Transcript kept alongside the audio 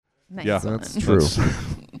Nice Yeah, one. That's true.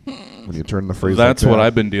 When you turn the phrase That's like what that,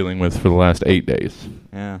 I've been dealing with for the last 8 days.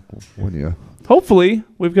 Yeah. when you Hopefully,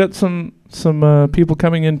 we've got some people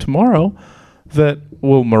coming in tomorrow that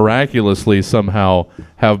will miraculously somehow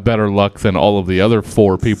have better luck than all of the other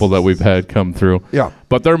 4 people that we've had come through. Yeah.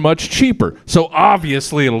 But they're much cheaper, so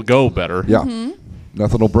obviously it'll go better. Yeah.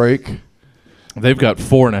 Nothing will break. They've got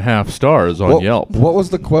 4.5 stars on Yelp. What was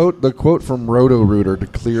the quote? The quote from Roto-Rooter to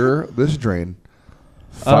clear this drain.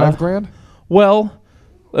 $5,000? Well,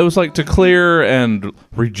 it was like to clear and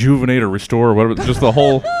rejuvenate or restore or whatever. Just the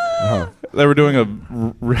whole. They were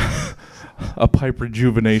doing a pipe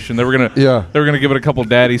rejuvenation. They were gonna. Yeah. They were gonna give it a couple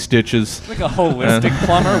daddy stitches. Like a holistic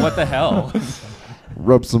plumber? What the hell?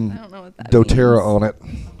 Rub some I don't know what that doTERRA means. on it.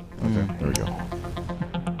 Okay, there we go.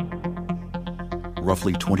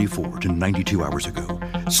 Roughly 24 to 92 hours ago,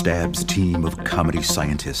 Stab's team of comedy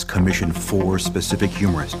scientists commissioned 4 specific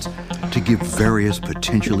humorists to give various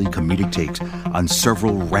potentially comedic takes on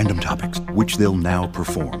several random topics, which they'll now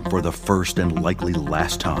perform for the first and likely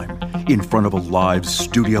last time in front of a live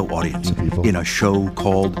studio audience in a show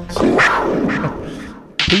called...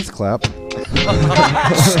 Please clap.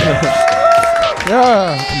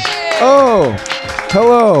 Yeah. Oh,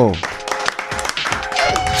 hello.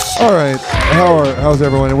 All right. How's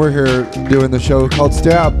everyone? We're here doing the show called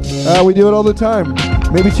Stab. We do it all the time.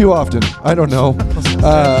 Maybe too often. I don't know.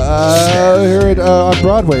 Here on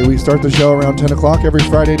Broadway, we start the show around 10 o'clock every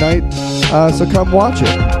Friday night. So come watch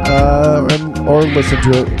it or listen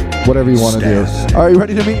to it, whatever you want to do. Are you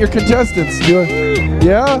ready to meet your contestants?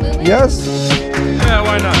 Yeah? Yes? Yeah,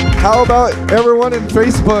 why not? How about everyone in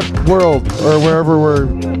Facebook world or wherever we're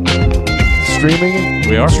streaming?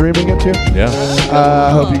 We are streaming it to. Yeah.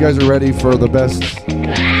 I hope you guys are ready for the best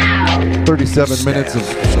 37 minutes of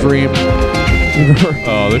stream.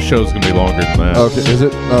 Oh, this show's gonna be longer than that. Okay, is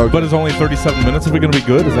it? Okay. But it's only 37 minutes. Is it gonna be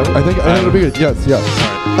good? Is that? I think it'll be good. Yes.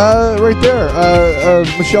 Right there,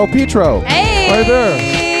 Michelle Petro. Hey! Right there.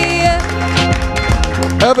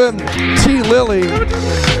 Evan T. Lilly.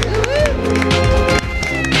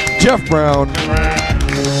 Jeff Brown.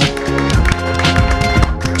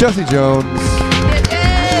 Jesse Jones.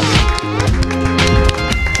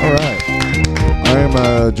 All right. I am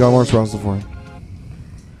John Lawrence Russellford.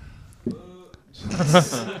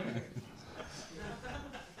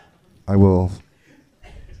 I will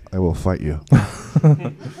fight you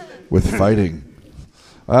with fighting.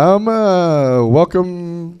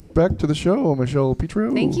 Welcome back to the show, Michelle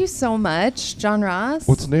Petro. Thank you so much, John Ross.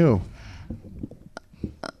 What's new?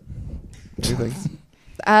 Anything?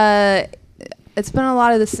 It's been a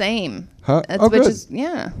lot of the same. Huh? Which Good. is no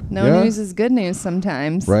Yeah? news is good news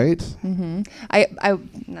sometimes. Right? Mm-hmm.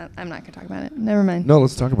 I'm not gonna talk about it. Never mind. No,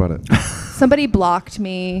 let's talk about it. Somebody blocked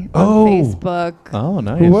me on Oh. Facebook. Oh,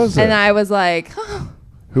 nice. Who was it? And I was like,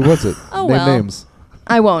 Who was it? Oh, Name well. names.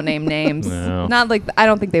 I won't name names. No. Not like I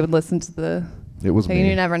don't think they would listen to the. It was You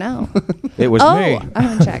me. never know. It was oh, me. I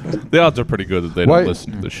haven't checked. The odds are pretty good that they Why- don't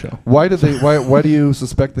listen to the show. Why did they? Why do you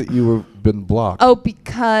suspect that you have been blocked? Oh,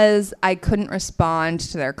 because I couldn't respond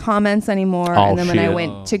to their comments anymore, Oh, and then when I shit.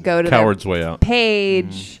 went to go to Coward's their way out.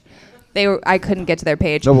 page, I couldn't get to their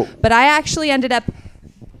page. No, but I actually ended up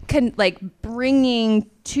bringing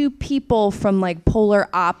 2 people from like polar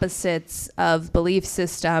opposites of belief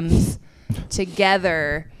systems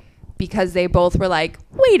together. Because they both were like,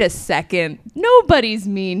 wait a second, nobody's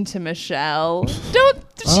mean to Michelle.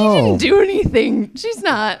 She didn't do anything. She's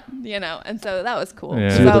not, And so that was cool. Yeah.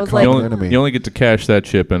 So So you're I the was like, common you, enemy. you only get to cash that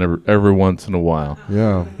chip in every once in a while.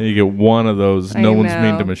 Yeah. And you get one of those. I No one's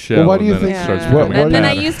mean know. to Michelle. Well, why do you and then think- it starts yeah. becoming What And then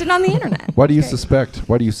I bad. used it on the internet. Why do you Okay. suspect?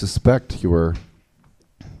 Why do you suspect you were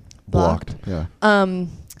blocked? Yeah.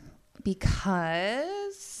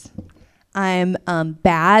 Because I'm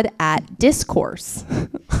bad at discourse.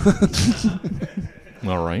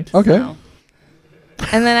 All right. Okay. So.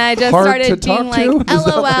 And then I just Hard started to being talk to? like, Is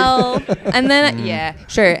that LOL. And then, yeah,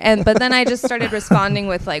 sure. But then I just started responding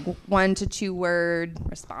with like 1 to 2 word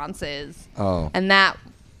responses. Oh. And that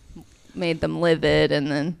made them livid. And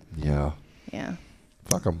then, Yeah. yeah.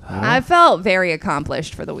 Fuck them. I felt very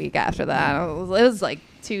accomplished for the week after that. It was like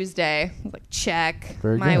Tuesday. I was like, check.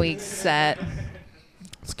 Very My good. week's set.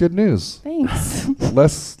 It's good news. Thanks.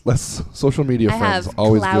 Less social media I friends. have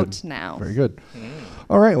Always clout good. now. Very good.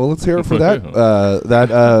 All right. Well, let's hear it for that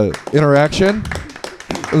interaction.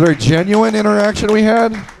 A very genuine interaction we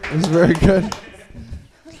had. It was very good.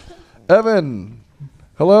 Evan,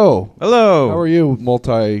 hello. Hello. How are you,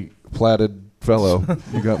 multi-platted fellow?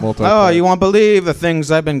 You got multi. Oh, you won't believe the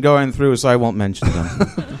things I've been going through, so I won't mention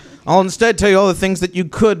them. I'll instead tell you all the things that you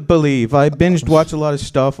could believe. I binged watched a lot of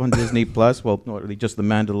stuff on Disney Plus. Well, not really, just The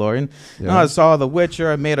Mandalorian. Yeah. I saw The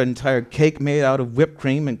Witcher. I made an entire cake made out of whipped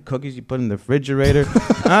cream and cookies you put in the refrigerator.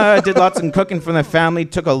 I did lots of cooking for the family.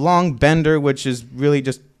 Took a long bender, which is really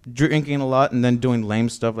just drinking a lot and then doing lame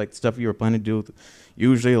stuff like stuff you were planning to do,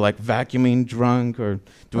 usually like vacuuming drunk or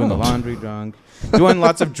doing the laundry drunk. Doing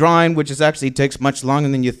lots of drawing, which is actually takes much longer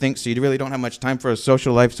than you think, so you really don't have much time for a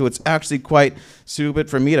social life. So it's actually quite suited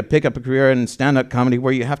for me to pick up a career in stand-up comedy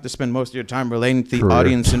where you have to spend most of your time relating to the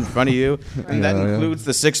audience in front of you, and that includes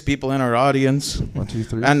the 6 people in our audience. 1, 2,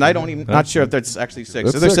 3. And I don't even not sure if there's actually 6.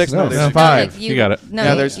 That's So there's 6. no, No, there's it's 5. You got it. No,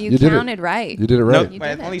 Yeah, you, there's- you You did it. counted right. You did it No, right. You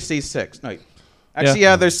I did only it. see 6. No. Actually,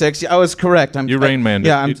 yeah, there's 6. Yeah, I was correct. You Rain Manned it.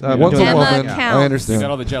 Yeah, I'm Once a doing Emma woman, counts. I You understand.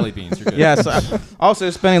 got all the jelly beans. You're good. Yeah, so also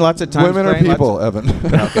spending lots of time. Women are playing lots people, Evan.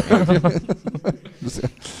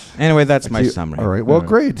 Anyway, that's my summary. All right. Well,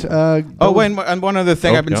 great. Oh, wait, and one other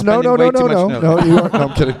thing. Oh, I've been yeah. No, spending no, way no, too no, much. no. No, you aren't. No,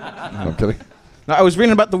 I'm kidding. No, I'm kidding. No, I was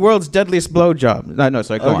reading about the world's deadliest blowjob. No,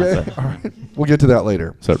 sorry, go on. Okay. Sorry. All right. We'll get to that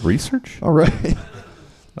later. Is that research? All right.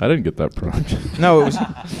 I didn't get that project. No, it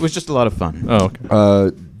was just a lot of fun. Oh,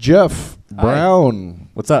 okay. Jeff Brown.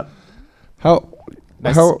 What's up? How?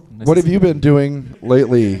 Nice What to have see you been doing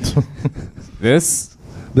lately? This?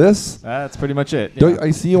 This? That's pretty much it. Don't,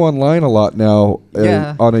 I see you online a lot now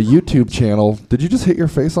Yeah. on a YouTube channel. Did you just hit your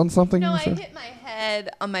face on something? No, you I said? hit my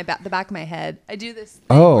head on my the back of my head. I do this thing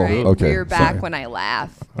Oh, where I okay, rear back sorry. when I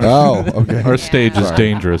laugh. Oh, okay. Our stage is Sorry.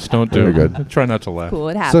 dangerous. Don't do Very it. good. Try not to laugh. Cool,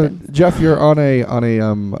 it So, happens. Jeff, you're on a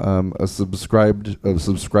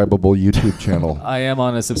subscribable YouTube channel. I am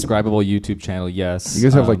on a subscribable YouTube channel, yes. You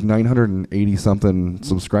guys have like 980 something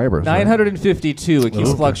subscribers. right? 952. It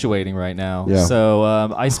keeps fluctuating right now. Yeah. So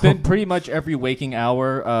I spend pretty much every waking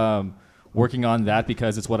hour working on that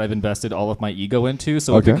because it's what I've invested all of my ego into.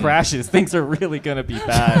 So if Okay. it crashes, things are really going to be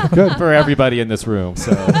bad Good. for everybody in this room.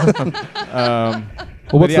 So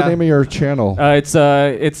Well, what's yeah. the name of your channel? it's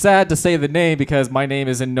sad to say the name because my name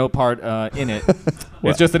is in no part in it.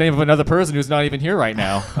 It's just the name of another person who's not even here right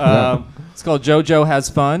now. It's called JoJo Has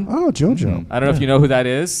Fun. Oh, JoJo. I don't know if you know who that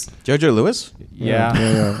is. Jojo Lewis? Yeah.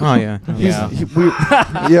 Yeah. Oh, yeah.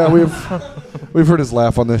 Yeah. We've heard his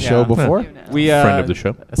laugh on this show Yeah. before. We Friend of the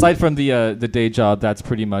show. Aside from the day job, that's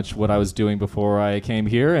pretty much what I was doing before I came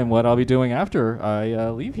here, and what I'll be doing after I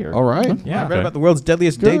leave here. All right. Yeah. I read about the world's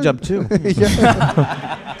deadliest day Good. job, too.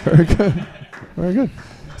 Yeah. Very good. Very good.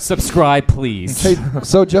 Subscribe, please. Hey,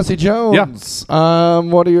 so Jesse Jones.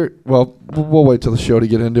 What are your? Well, we'll wait till the show to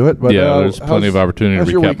get into it. But Yeah, there's plenty of opportunity to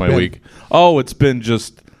how's your recap week my been? week. Oh, it's been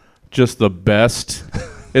just the best.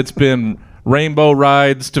 It's been rainbow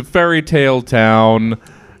rides to Fairy Tale Town,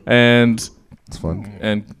 and It's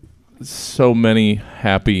fun. so many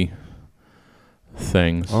happy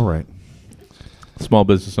things. All right. Small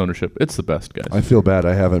business ownership. It's the best, guys. I feel bad.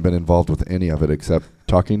 I haven't been involved with any of it except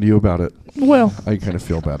talking to you about it. Well, I kind of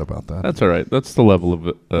feel bad about that. that's all right. That's the level of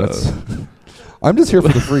it. That's- I'm just here for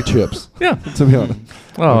the free chips, Yeah. to be honest,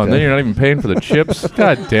 Oh, and Okay. then you're not even paying for the chips.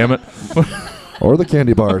 God damn it. or the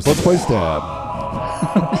candy bars. Let's play stab.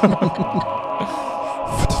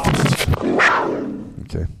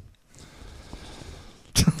 Okay.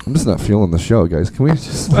 I'm just not feeling the show, guys. Can we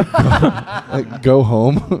just go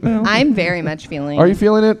home? I'm very much feeling. Are you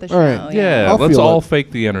feeling it? the All right. show, Yeah, I'll let's feel all it.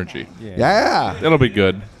 fake the energy. Yeah. It'll be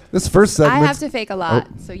good. This first I segment. have to fake a lot,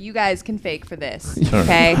 so you guys can fake for this. All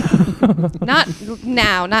right. Okay?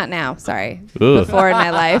 not now. Sorry. Ugh. Before in my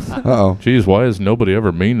life. Uh-oh. Geez, why is nobody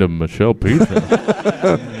ever mean to Michelle Petrie?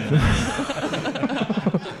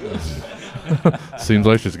 Seems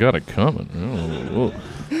like she's got it coming. Oh.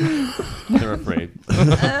 They're afraid.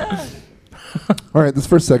 All right, this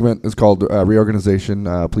first segment is called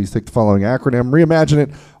reorganization. Please take the following acronym, reimagine it.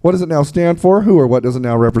 What does it now stand for? Who or what does it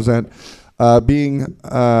now represent? Being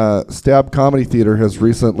Stab Comedy Theater has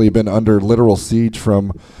recently been under literal siege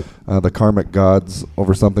from the karmic gods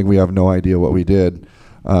over something we have no idea what we did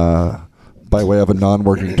by way of a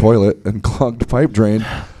non-working toilet and clogged pipe drain.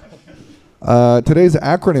 Today's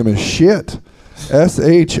acronym is SHIT.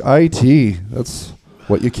 S-H-I-T. That's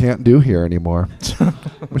what you can't do here anymore.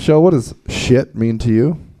 Michelle, what does SHIT mean to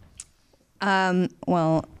you?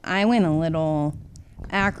 Well, I went a little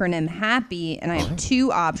acronym happy, and I have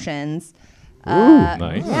 2 options.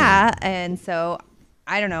 Nice. Yeah, and so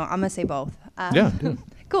I don't know. I'm gonna say both. Yeah, do.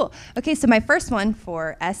 Cool. Okay, so my first one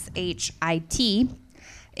for SHIT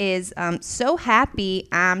is so happy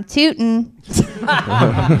I'm tootin'. From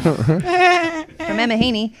Emma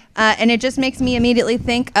Haney, and it just makes me immediately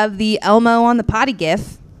think of the Elmo on the potty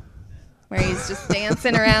gif, where he's just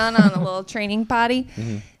dancing around on a little training potty.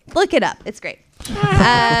 Look it up; it's great.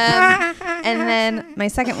 And then my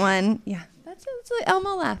second one, that's what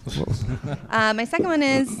Elmo laughed. My second one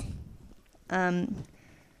is,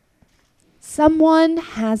 someone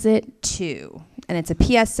has it too, and it's a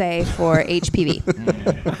PSA for HPV.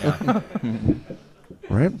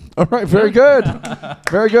 Right. All right. Very good.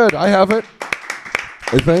 Very good. I have it.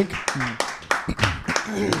 I think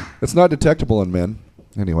it's not detectable in men.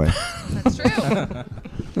 Anyway. That's true.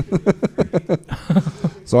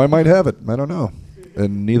 So I might have it. I don't know.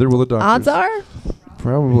 And neither will the doctors. Odds are?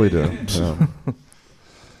 Probably do. Yeah.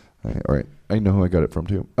 All right. I know who I got it from,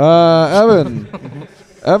 too. Evan.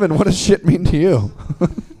 Evan, what does shit mean to you?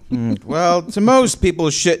 Well, to most people,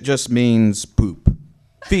 shit just means poop,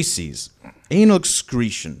 feces, anal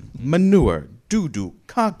excretion, manure, doo-doo,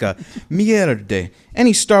 caca, mierde,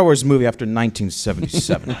 any Star Wars movie after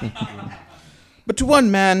 1977. But to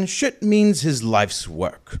one man, shit means his life's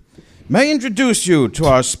work. May I introduce you to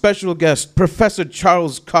our special guest, Professor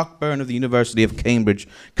Charles Cockburn of the University of Cambridge.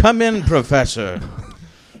 Come in, Professor.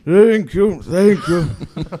 Thank you.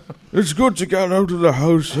 It's good to get out of the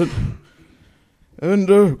house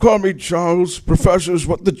and call me Charles. Professor is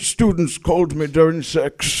what the students called me during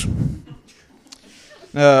sex.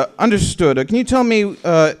 Understood. Can you tell me,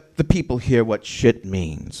 the people here, what shit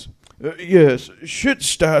means? Yes, SHIT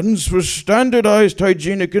stands for Standardized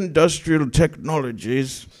Hygienic Industrial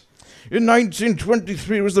Technologies. In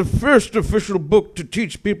 1923, it was the first official book to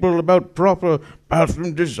teach people about proper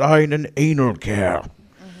bathroom design and anal care.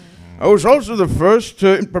 I was also the first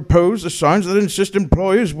to propose the signs that insist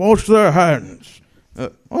employees wash their hands.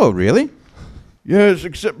 Oh, really? Yes,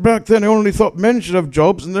 except back then I only thought men should have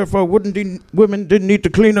jobs, and therefore women didn't need to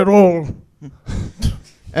clean at all.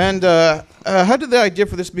 And how did the idea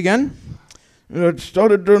for this begin? It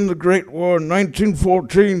started during the Great War in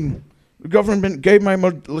 1914. The government gave my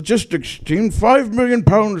logistics team £5 million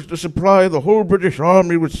to supply the whole British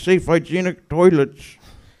Army with safe, hygienic toilets.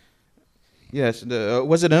 Yes,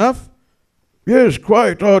 was it enough? Yes,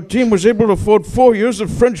 quite. Our team was able to afford 4 years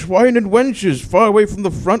of French wine and wenches, far away from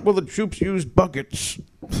the front while the troops used buckets.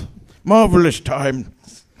 Marvelous time.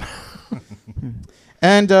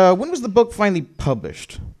 And when was the book finally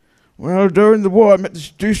published? Well, during the war, I met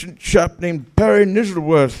this decent chap named Barry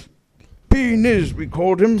Nisleworth. P-Niz, we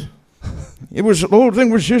called him. The whole thing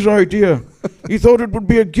was his idea. He thought it would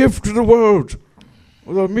be a gift to the world.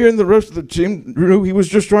 Although me and the rest of the team knew he was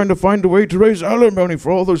just trying to find a way to raise alimony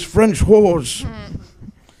for all those French whores.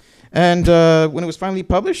 And when it was finally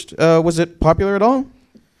published, was it popular at all?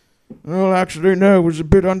 Well, actually, no. It was a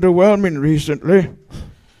bit underwhelming recently.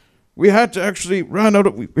 We ran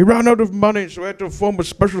out of money, so we had to form a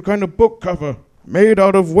special kind of book cover made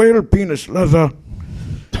out of whale penis leather.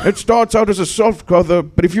 It starts out as a soft cover,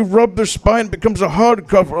 but if you rub the spine, it becomes a hard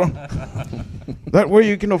cover. That way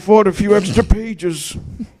you can afford a few extra pages.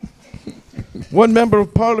 One member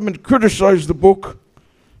of parliament criticized the book.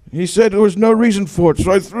 He said there was no reason for it,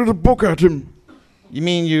 so I threw the book at him. You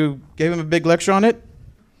mean you gave him a big lecture on it?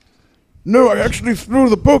 No, I actually threw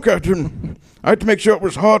the book at him. I had to make sure it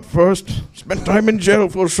was hot first. Spent time in jail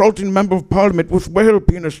for assaulting a member of parliament with whale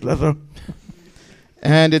penis leather.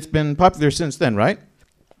 And it's been popular since then, right?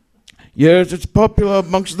 Yes, it's popular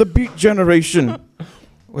amongst the Beat generation.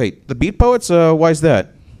 Wait, the Beat poets? Why's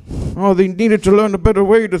that? Oh, they needed to learn a better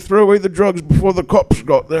way to throw away the drugs before the cops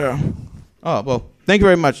got there. Oh, well, thank you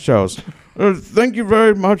very much, Charles. Thank you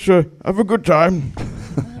very much. Have a good time.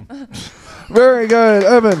 Very good,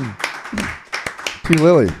 Evan. T.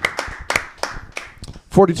 Lily.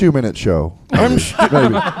 42-minute show.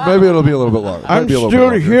 Maybe it'll be a little bit longer. I'm still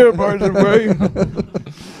here, by the way.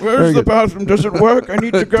 Where's the bathroom? Does it work? I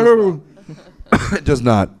need to go. It does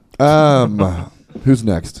not. Who's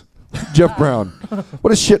next? Jeff Brown. What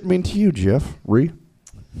does shit mean to you, Jeff?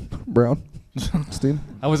 Brown? Steen?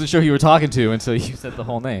 I wasn't sure who you were talking to until you said the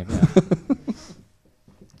whole name. Yeah.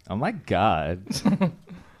 Oh my God.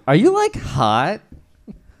 Are you like hot?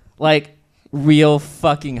 Like real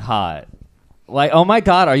fucking hot? Like, oh my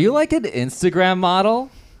God, are you like an Instagram model?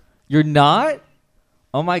 You're not?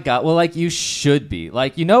 Oh my God. Well, like you should be.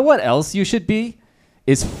 Like, you know what else you should be?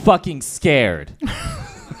 Is fucking scared.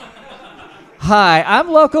 Hi,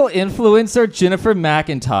 I'm local influencer Jennifer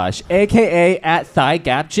McIntosh, aka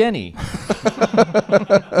 @ThighGapJenny.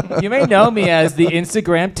 You may know me as the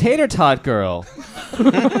Instagram Tater Tot Girl.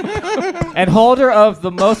 And holder of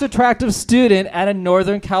the most attractive student at a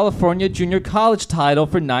Northern California junior college title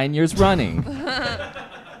for 9 years running.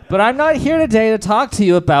 But I'm not here today to talk to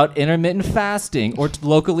you about intermittent fasting or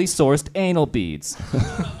locally sourced anal beads.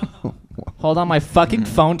 Hold on, my fucking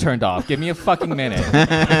phone turned off. Give me a fucking minute.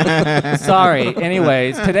 Sorry.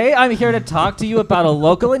 Anyways, today I'm here to talk to you about a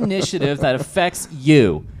local initiative that affects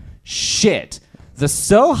you. shit. The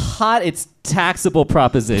so hot it's taxable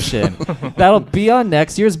proposition that'll be on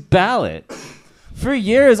next year's ballot. For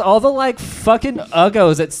years, all the like fucking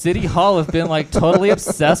uggos at City Hall have been like totally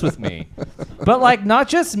obsessed with me. But like not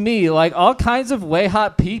just me, like all kinds of way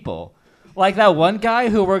hot people. Like that one guy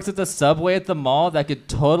who works at the subway at the mall that could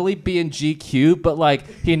totally be in GQ, but like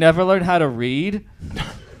he never learned how to read.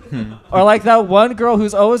 Or like that one girl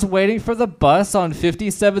who's always waiting for the bus on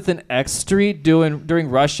 57th and X Street during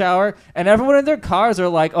rush hour, and everyone in their cars are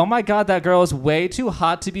like, oh my god, that girl is way too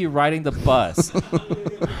hot to be riding the bus.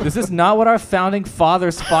 This is not what our founding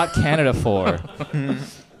fathers fought Canada for.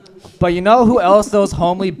 But you know who else those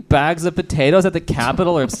homely bags of potatoes at the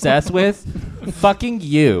Capitol are obsessed with? Fucking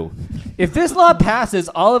you. If this law passes,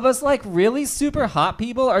 all of us like really super hot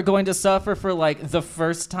people are going to suffer for like the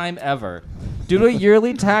first time ever due to a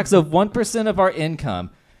yearly tax of 1% of our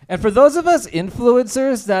income. And for those of us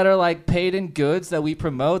influencers that are like paid in goods that we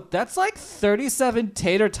promote, that's like 37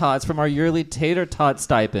 tater tots from our yearly tater tot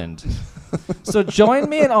stipend. So join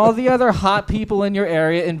me and all the other hot people in your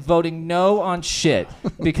area in voting no on shit.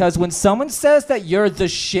 Because when someone says that you're the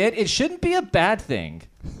shit, it shouldn't be a bad thing.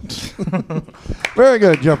 Very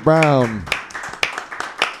good, Jeff Brown.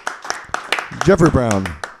 Jeffrey Brown.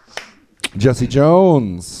 Jesse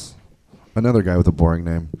Jones. Another guy with a boring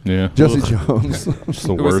name. Yeah. Jesse Jones. Just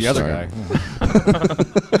the Who was worst. the other guy?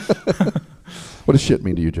 What does shit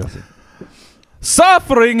mean to you, Jesse?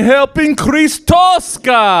 Suffering help increase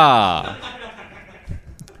Tosca.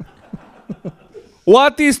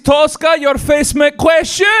 What is Tosca? Your face make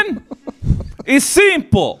question? It's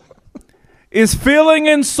simple. Is feeling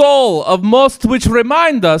in soul of most which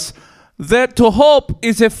remind us that to hope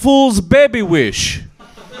is a fool's baby wish.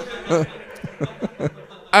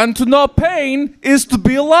 And to know pain is to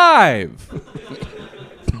be alive.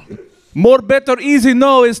 More better easy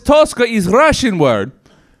know is Tosca is Russian word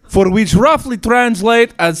for which roughly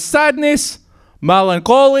translate as sadness,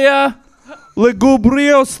 melancholia,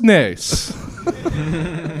 lugubriousness.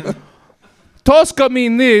 Tosca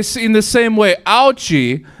mean this in the same way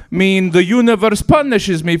ouchie mean the universe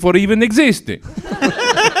punishes me for even existing.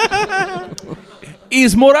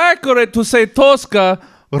 Is more accurate to say Tosca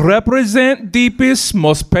represent deepest,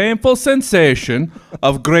 most painful sensation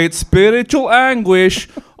of great spiritual anguish,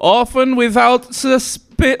 often without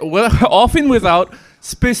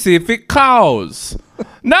specific cause.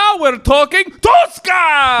 Now we're talking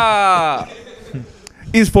Tosca!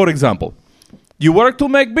 Is, for example, you work to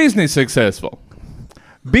make business successful.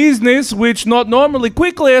 Business which not normally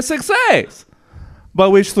quickly a success,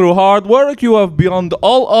 but which through hard work you have beyond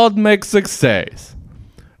all odds make success.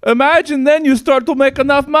 Imagine then you start to make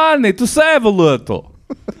enough money to save a little.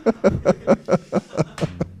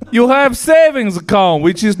 You have savings account,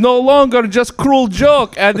 which is no longer just cruel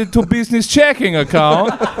joke added to business checking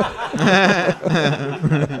account,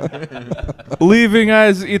 leaving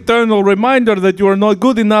as eternal reminder that you are not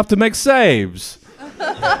good enough to make saves.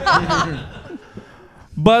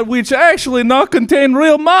 But which actually not contain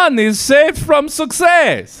real money saved from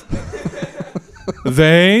success.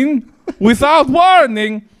 Then, without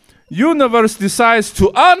warning, universe decides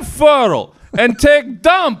to unfurl and take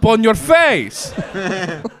dump on your face.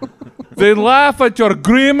 They laugh at your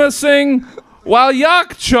grimacing while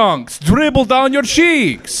yak chunks dribble down your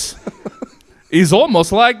cheeks. It's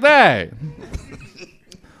almost like that.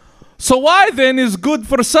 So why then is good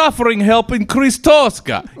for suffering help increase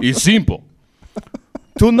Tosca? It's simple.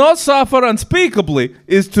 To not suffer unspeakably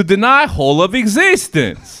is to deny whole of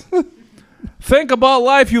existence. Think about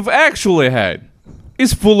life you've actually had.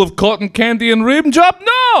 Is full of cotton candy and rim job?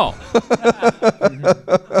 No!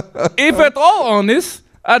 If at all honest,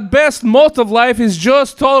 at best most of life is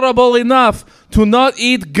just tolerable enough to not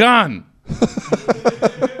eat gun.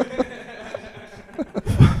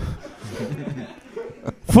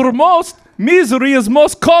 For most, misery is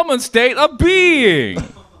most common state of being.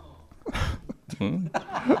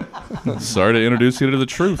 Sorry to introduce you to the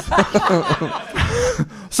truth.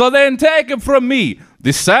 So then take it from me,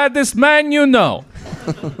 the saddest man you know.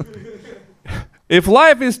 If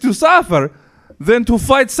life is to suffer, then to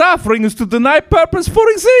fight suffering is to deny purpose for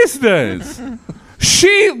existence.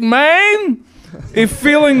 Shit, man! If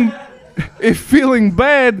feeling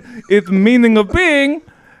bad is the meaning of being,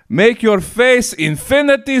 make your face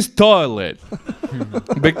infinity's toilet.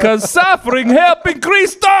 Because suffering help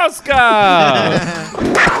increase Tosca!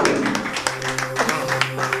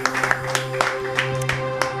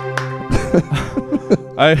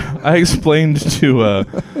 I explained to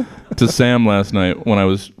Sam last night when I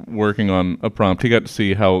was working on a prompt. He got to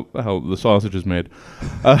see how the sausage is made.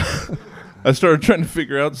 I started trying to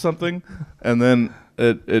figure out something, and then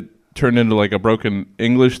it turned into like a broken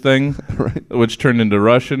English thing, Right. which turned into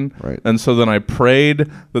Russian. Right. And so then I prayed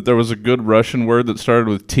that there was a good Russian word that started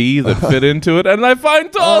with T that fit into it, and I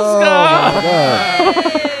find Tosca.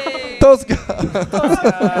 Tosca.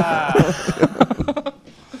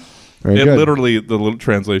 Very It good. literally, the little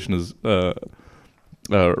translation is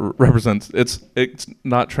represents. It's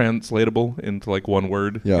not translatable into like one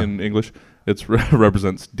word Yeah. in English. It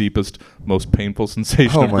represents deepest, most painful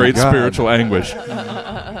sensation Oh of my great God. spiritual anguish, like-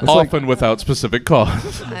 often without specific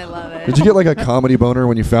cause. I love it. Did you get like a comedy boner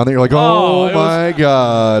when you found it? You're like, Oh, oh, it my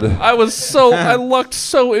God. I lucked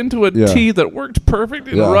so into a Yeah. T that worked perfect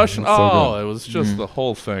in Yeah, Russian. that's so Oh, good. it was just the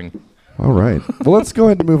whole thing. All right. Well, let's go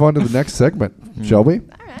ahead and move on to the next segment, shall we?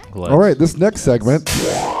 All right. This next segment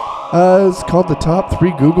is called the top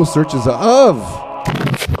 3 Google searches of.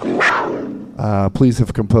 Please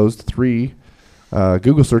have composed 3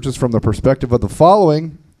 Google searches from the perspective of the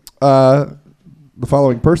following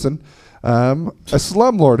person. A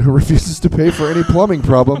slumlord who refuses to pay for any plumbing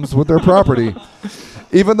problems with their property,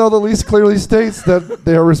 even though the lease clearly states that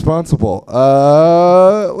they are responsible.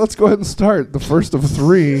 Let's go ahead and start. The first of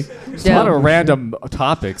 3. There's a lot of random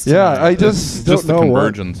topics. Yeah, tonight. I just Just the don't know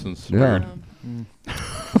what. convergence is Yeah. weird.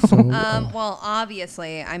 Well,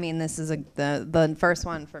 obviously, I mean, this is the first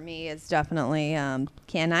one for me is definitely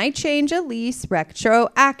can I change a lease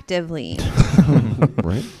retroactively?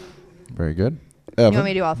 Right. Very good. You Evan? want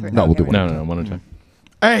me to do all 3? No, we'll do one. No, one at a time.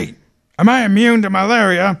 Hey, am I immune to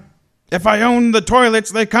malaria if I own the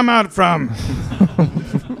toilets they come out from?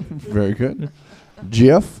 Very good.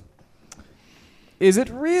 Jeff? Is it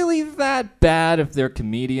really that bad if they're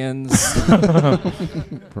comedians?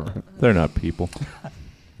 They're not people.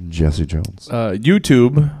 Jesse Jones.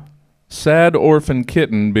 YouTube, sad orphan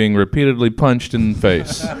kitten being repeatedly punched in the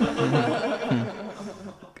face.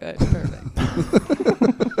 Good, perfect.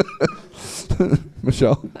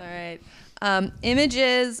 Michelle? All right.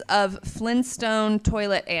 Images of Flintstone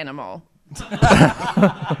toilet animal.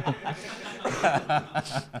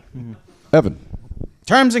 Evan?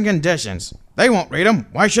 Terms and conditions. They won't read them.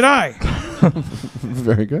 Why should I?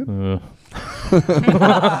 Very good.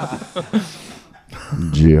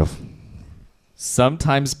 Jeff?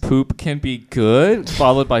 Sometimes poop can be good,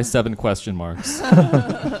 followed by 7 question marks.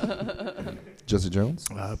 Jesse Jones?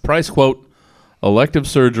 Price quote, elective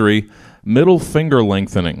surgery, middle finger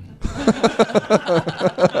lengthening.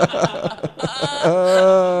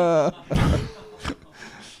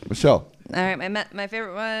 Michelle? All right, my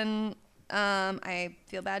favorite one. I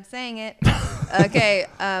feel bad saying it. Okay,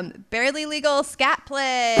 barely legal scat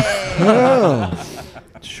play.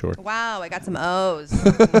 Sure. Wow, I got some O's. in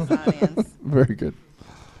this audience. Very good.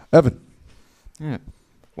 Evan? Yeah.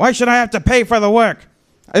 Why should I have to pay for the work?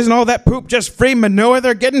 Isn't all that poop just free manure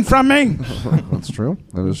they're getting from me? That's true.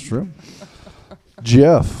 That is true.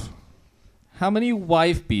 Jeff? How many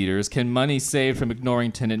wife beaters can money saved from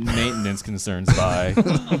ignoring tenant maintenance concerns buy?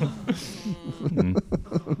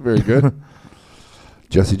 Very good.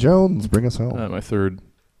 Jesse Jones, bring us home. My third,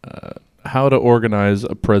 how to organize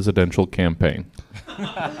a presidential campaign.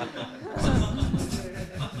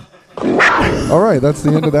 All right, that's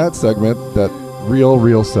the end of that segment. That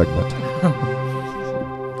real segment.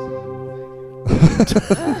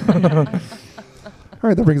 All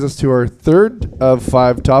right, that brings us to our third of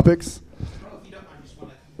 5 topics.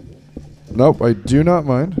 Nope, I do not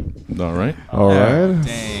mind. All right. All right.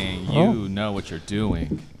 Dang, you know what you're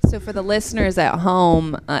doing. So for the listeners at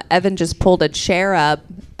home, Evan just pulled a chair up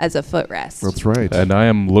as a footrest. That's right. And I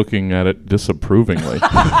am looking at it disapprovingly.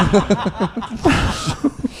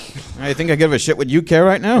 I think I give a shit what you care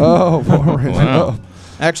right now. Oh, all right. Wow.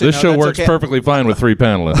 Actually, This no, show that's works okay. perfectly fine with 3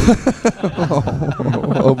 panelists.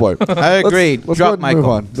 Oh boy. I agree. Let's Drop go ahead and Michael. move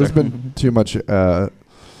on. There's been too much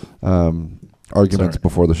arguments Sorry.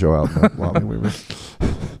 before the show out. All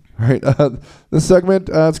right. This segment,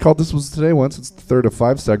 it's called This Was Today Once. It's the third of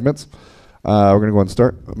 5 segments. We're going to go ahead and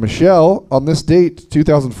start. Michelle, on this date,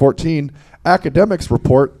 2014, academics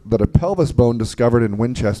report that a pelvis bone discovered in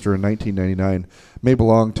Winchester in 1999 may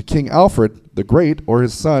belong to King Alfred the Great or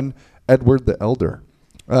his son, Edward the Elder.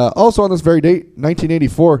 Also on this very date,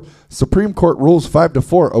 1984, Supreme Court rules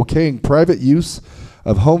 5-4 okaying private use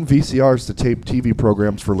of home VCRs to tape TV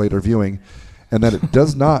programs for later viewing, and that it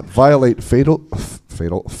does not violate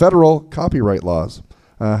federal copyright laws.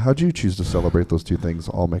 How'd you choose to celebrate those 2 things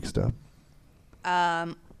all mixed up?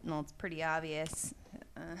 Well, it's pretty obvious.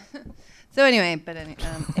 So anyway,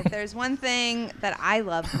 if there's one thing that I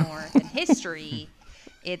love more than history,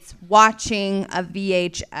 it's watching a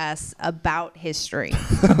VHS about history.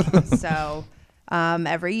 So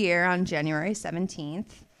every year on January 17th,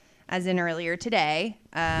 as in earlier today,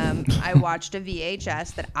 I watched a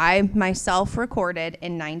VHS that I myself recorded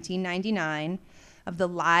in 1999 of the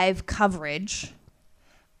live coverage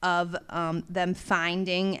of them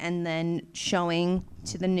finding and then showing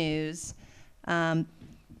to the news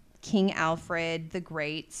King Alfred the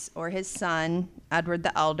Great's or his son, Edward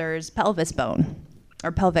the Elder's pelvis bone,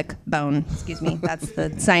 or pelvic bone, excuse me. That's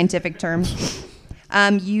the scientific term.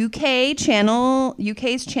 UK's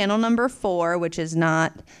channel number 4, which is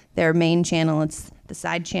not their main channel, it's the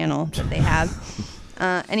side channel that they have.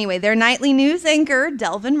 Anyway, their nightly news anchor,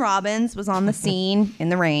 Delvin Robbins, was on the scene in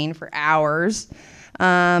the rain for hours.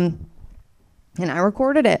 And I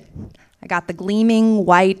recorded it. I got the gleaming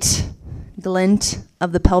white glint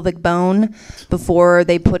of the pelvic bone before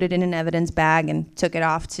they put it in an evidence bag and took it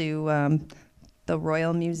off to the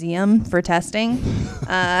Royal Museum for testing.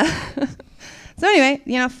 So anyway,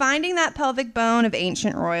 finding that pelvic bone of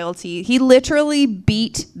ancient royalty, he literally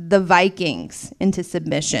beat the Vikings into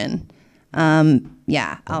submission.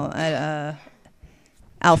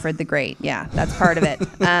 Alfred the Great. Yeah, that's part of it.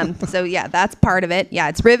 That's part of it. Yeah,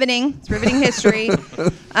 it's riveting. It's riveting history.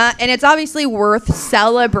 And it's obviously worth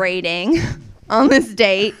celebrating on this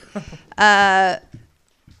date.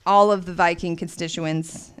 All of the Viking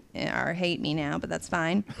constituents hate me now, but that's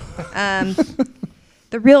fine.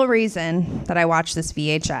 The real reason that I watched this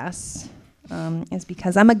VHS is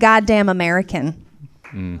because I'm a goddamn American.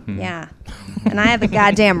 Mm-hmm. Yeah. And I have the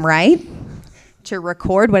goddamn right to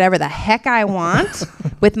record whatever the heck I want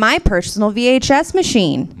with my personal VHS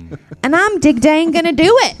machine. And I'm dig dang gonna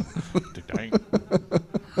do it. Dig dang.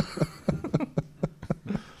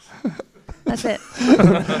 That's it.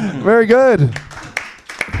 Very good.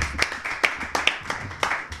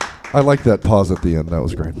 I like that pause at the end. That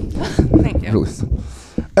was great. Thank you.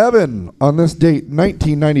 Evan, on this date,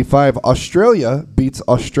 1995, Australia beats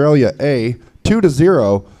Australia A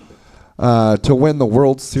 2-0 to win the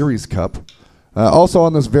World Series Cup. Also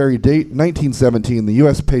on this very date, 1917, the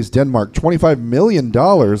U.S. pays Denmark $25 million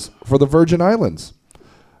for the Virgin Islands.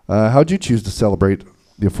 How'd you choose to celebrate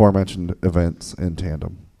the aforementioned events in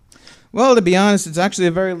tandem? Well, to be honest, it's actually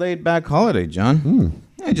a very laid-back holiday, John.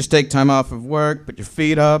 Yeah, just take time off of work, put your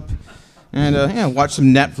feet up, and watch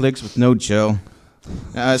some Netflix with no chill.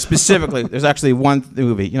 Specifically, there's actually one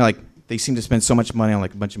movie, they seem to spend so much money on a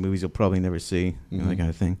bunch of movies you'll probably never see, that kind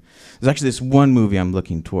of thing. There's actually this one movie I'm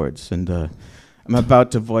looking towards, and I'm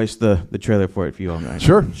about to voice the trailer for it for you all night.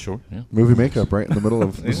 Sure. Yeah. Movie makeup right in the middle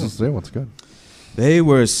of this is what's good. They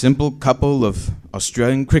were a simple couple of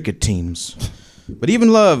Australian cricket teams, but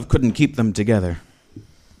even love couldn't keep them together.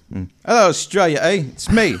 Hello, Australia, eh?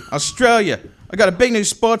 It's me, Australia. I got a big new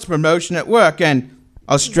sports promotion at work, and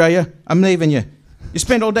Australia, I'm leaving you. You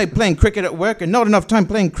spend all day playing cricket at work and not enough time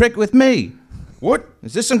playing cricket with me. What?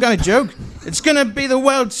 Is this some kind of joke? It's going to be the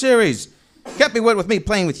World Series. Can't be with me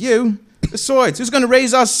playing with you. Besides, who's going to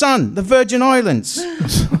raise our son, the Virgin Islands?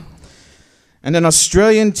 And an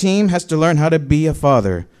Australian team has to learn how to be a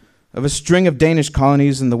father of a string of Danish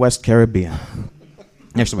colonies in the West Caribbean.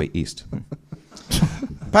 Actually, wait, east.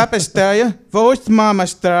 Papa Australia, voiced Mama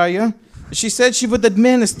Australia. She said she would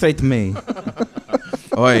administrate me.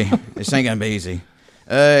 Oi, this ain't gonna be easy.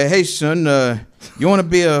 Hey, son, you want to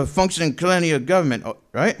be a functioning colonial government,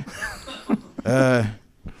 right?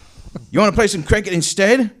 You want to play some cricket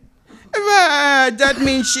instead? That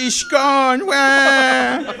means she's gone.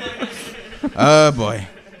 Oh, boy.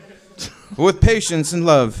 With patience and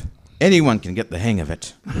love, anyone can get the hang of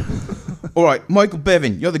it. All right, Michael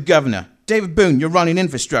Bevan, you're the governor. David Boone, you're running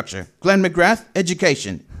infrastructure. Glenn McGrath,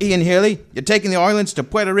 education. Ian Healy, you're taking the islands to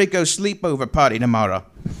Puerto Rico sleepover party tomorrow.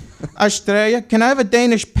 Australia, can I have a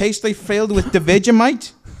Danish pastry filled with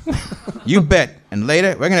Vegemite? You bet. And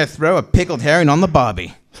later, we're going to throw a pickled herring on the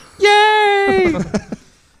barbie. Yay!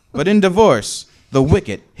 But in divorce, the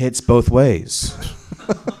wicket hits both ways.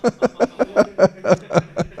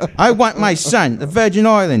 I want my son, the Virgin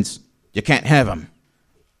Islands. You can't have him.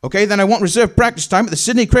 Okay, then I want reserve practice time at the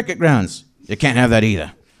Sydney Cricket Grounds. You can't have that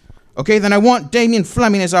either. Okay, then I want Damien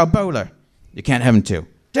Fleming as our bowler. You can't have him too.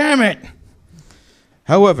 Damn it!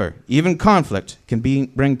 However, even conflict can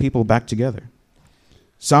bring people back together.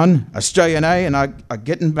 Son, Australia and I are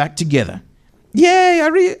getting back together. Yay,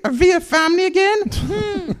 are we a family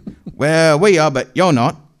again? Well, we are, but you're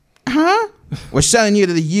not. Huh? We're selling you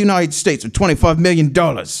to the United States for $25 million.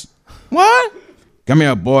 What? Come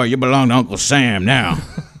here, boy. You belong to Uncle Sam now.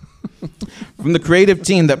 From the creative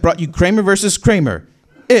team that brought you Kramer versus Kramer,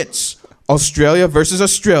 it's Australia versus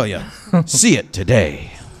Australia. See it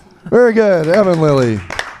today. Very good, Evan Lilly.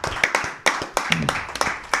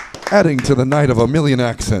 adding to the night of a million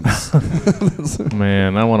accents.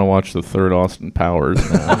 Man, I want to watch the third Austin Powers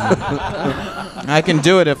now. I can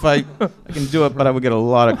do it if I can do it, but I would get a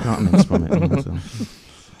lot of comments from it. So.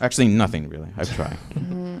 Actually, nothing really. I've tried.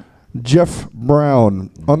 Jeff Brown.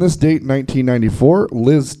 On this date, 1994,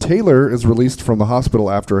 Liz Taylor is released from the hospital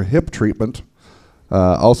after a hip treatment.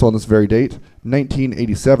 Also on this very date,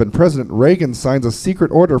 1987, President Reagan signs a secret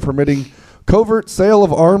order permitting covert sale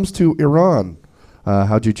of arms to Iran.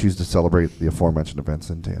 How'd you choose to celebrate the aforementioned events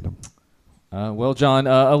in tandem? Well, John,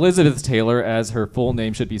 Elizabeth Taylor, as her full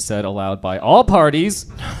name should be said aloud by all parties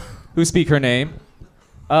who speak her name,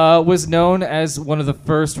 was known as one of the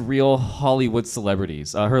first real Hollywood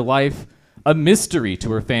celebrities. Her life, a mystery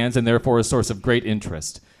to her fans and therefore a source of great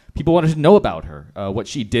interest. People wanted to know about her, what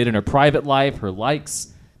she did in her private life, her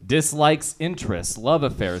likes, dislikes, interests, love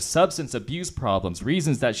affairs, substance abuse problems,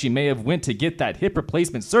 reasons that she may have went to get that hip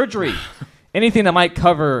replacement surgery. Anything that might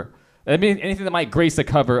anything that might grace the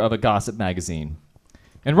cover of a gossip magazine.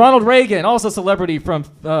 And Ronald Reagan, also a celebrity from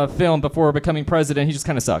film before becoming president, he just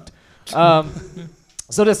kind of sucked.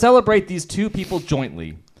 So to celebrate these two people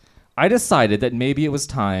jointly, I decided that maybe it was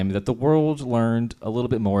time that the world learned a little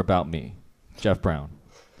bit more about me, Jeff Brown.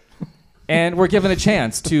 And we're given a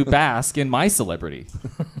chance to bask in my celebrity.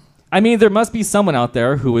 I mean, there must be someone out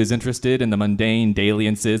there who is interested in the mundane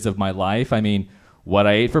dalliances of my life. I mean, what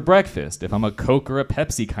I ate for breakfast, if I'm a Coke or a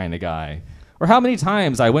Pepsi kind of guy, or how many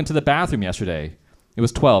times I went to the bathroom yesterday. It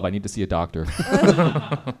was 12. I need to see a doctor.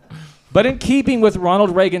 But in keeping with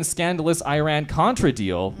Ronald Reagan's scandalous Iran-Contra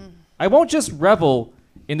deal, I won't just revel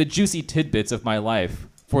in the juicy tidbits of my life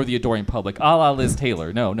for the adoring public, a la Liz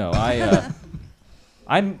Taylor. No,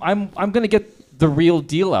 I'm going to get the real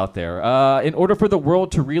deal out there. In order for the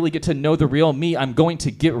world to really get to know the real me, I'm going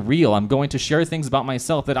to get real. I'm going to share things about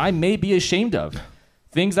myself that I may be ashamed of.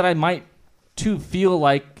 Things that I might, too, feel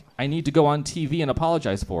like I need to go on TV and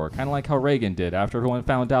apologize for, kind of like how Reagan did after everyone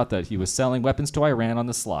found out that he was selling weapons to Iran on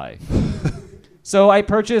the sly. So I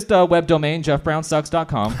purchased a web domain,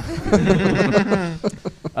 jeffbrownsucks.com,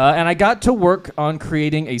 and I got to work on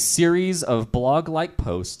creating a series of blog-like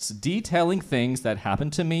posts detailing things that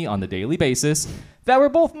happened to me on the daily basis that were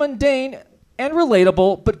both mundane and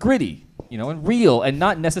relatable, but gritty, and real and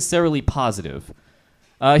not necessarily positive.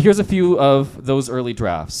 Here's a few of those early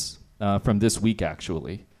drafts from this week,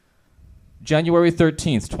 actually. January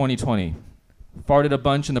 13th, 2020. Farted a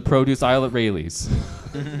bunch in the produce aisle at Rayleigh's.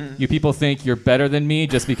 You people think you're better than me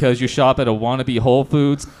just because you shop at a wannabe Whole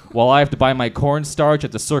Foods while I have to buy my cornstarch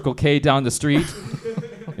at the Circle K down the street?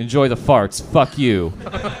 Enjoy the farts. Fuck you.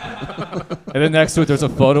 And then next to it, there's a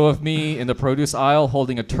photo of me in the produce aisle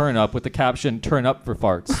holding a turnip with the caption, "Turn up for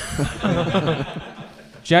farts."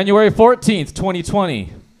 January 14th,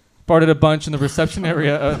 2020. Farted a bunch in the reception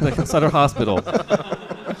area of the Sutter Hospital.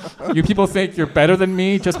 You people think you're better than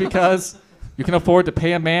me just because you can afford to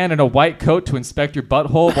pay a man in a white coat to inspect your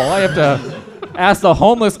butthole while I have to ask the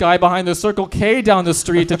homeless guy behind the Circle K down the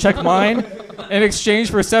street to check mine in exchange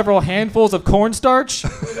for several handfuls of cornstarch?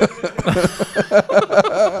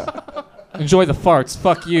 Enjoy the farts.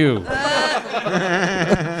 Fuck you.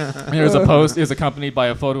 Here's a post is accompanied by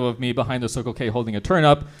a photo of me behind the Circle K holding a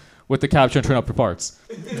turnip with the caption, "Turn up for farts."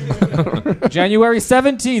 January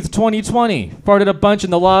 17th, 2020. Farted a bunch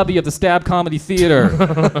in the lobby of the Stab Comedy Theater.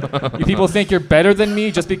 You people think you're better than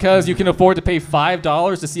me just because you can afford to pay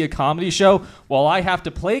 $5 to see a comedy show while I have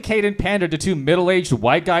to placate and pander to two middle-aged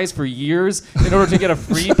white guys for years in order to get a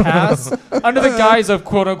free pass under the guise of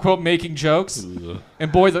quote-unquote making jokes?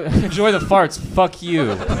 And boy, enjoy the farts. Fuck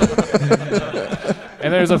you.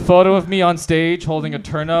 And there's a photo of me on stage holding a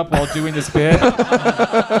turnip while doing this bit with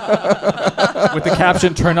the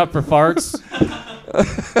caption, "Turn up for farts."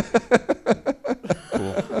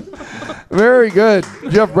 Cool. Very good,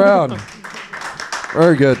 Jeff Brown.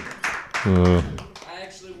 Very good. I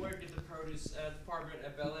actually work in the produce department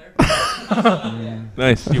at Bel Air.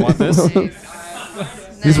 Nice. Do you want this?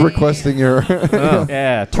 He's requesting your.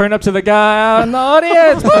 Yeah, turn up to the guy out in the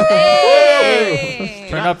audience. Hey!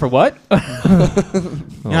 Turn up for what?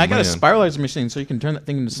 I got a spiralizer machine so you can turn that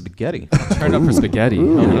thing into spaghetti. Turn up for spaghetti.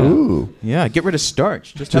 Ooh. Yeah, get rid of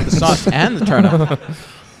starch. Just have the sauce and the turnip.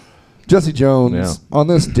 Jesse Jones. Yeah. On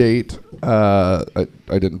this date, I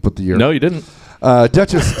didn't put the year. No, you didn't.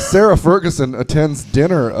 Duchess Sarah Ferguson attends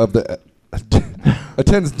dinner of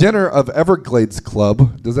Everglades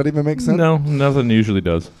Club. Does that even make sense? No, nothing usually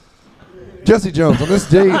does. Jesse Jones, on this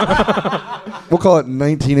date, we'll call it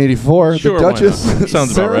 1984, Sure, the why not? Duchess Sounds about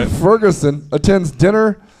Sarah right. Ferguson attends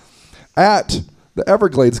dinner at the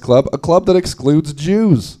Everglades Club, a club that excludes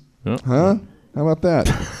Jews. Yeah. Huh? How about that?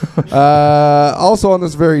 Also on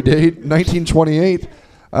this very date, 1928,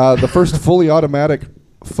 The first fully automatic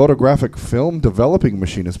photographic film developing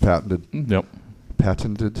machine is patented. Yep.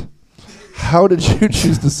 Patented. How did you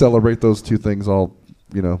choose to celebrate those two things all,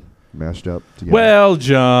 mashed up together? Well,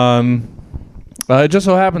 John, it just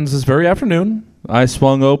so happens this very afternoon, I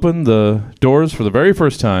swung open the doors for the very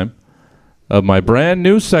first time of my brand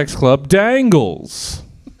new sex club, Dangles.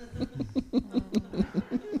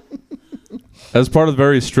 As part of the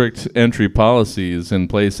very strict entry policies in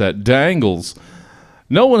place at Dangles,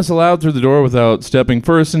 no one is allowed through the door without stepping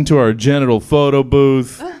first into our genital photo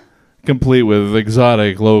booth, complete with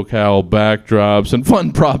exotic locale backdrops and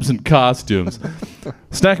fun props and costumes.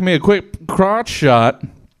 Snacking me a quick crotch shot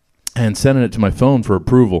and sending it to my phone for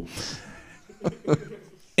approval.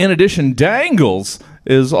 In addition, Dangles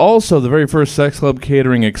is also the very first sex club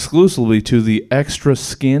catering exclusively to the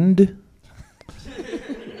extra-skinned,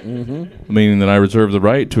 meaning that I reserve the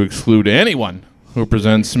right to exclude anyone who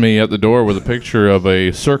presents me at the door with a picture of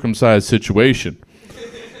a circumcised situation.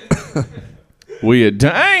 We at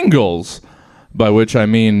Dangles, by which I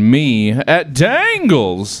mean me at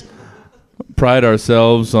Dangles, pride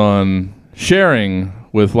ourselves on sharing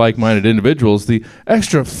with like-minded individuals the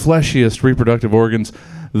extra fleshiest reproductive organs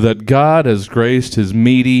that God has graced his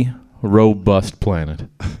meaty, robust planet.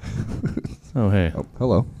 Oh, hey. Oh,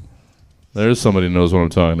 hello. There's somebody who knows what I'm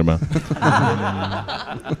talking about.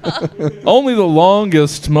 Only the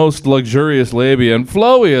longest, most luxurious labia and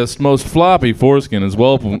flowiest, most floppy foreskin is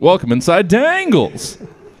welcome inside Dangles.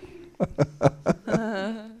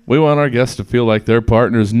 We want our guests to feel like their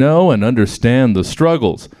partners know and understand the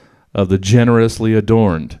struggles of the generously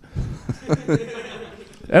adorned.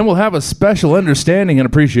 And we'll have a special understanding and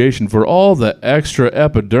appreciation for all the extra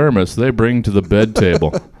epidermis they bring to the bed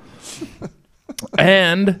table.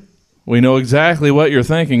 And we know exactly what you're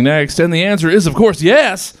thinking next, and the answer is, of course,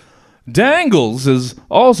 yes. Dangles is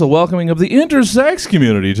also welcoming of the intersex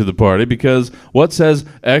community to the party because what says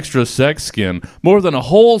extra sex skin more than a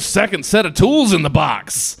whole second set of tools in the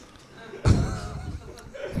box?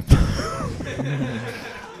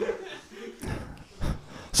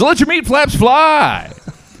 So let your meat flaps fly.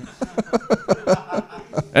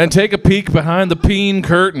 And take a peek behind the peen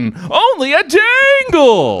curtain. Only at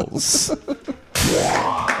Dangles.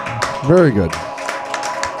 Very good.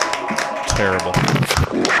 Terrible.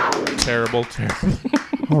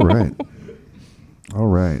 All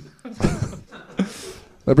right.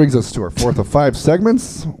 That brings us to our fourth of 5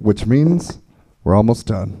 segments, which means we're almost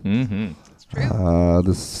done. Mm-hmm.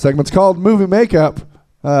 This segment's called Movie Makeup.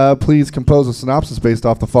 Please compose a synopsis based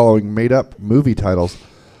off the following made-up movie titles.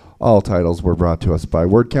 All titles were brought to us by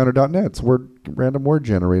wordcounter.net's random word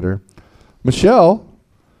generator. Michelle,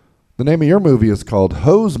 the name of your movie is called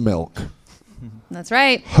Hose Milk. That's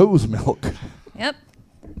right. Hose Milk. Yep.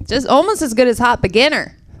 Just almost as good as Hot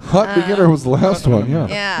Beginner. Hot Beginner was the last one, yeah.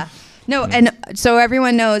 Yeah. No, and so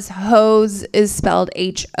everyone knows hose is spelled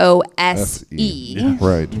Hose.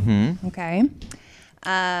 Right. Mm-hmm. Okay.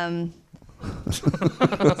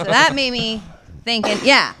 So that made me thinking,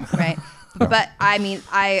 yeah, right. But I mean,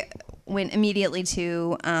 I went immediately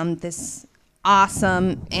to this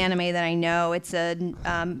awesome anime that I know. It's a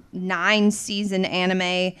 9-season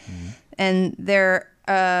anime, and their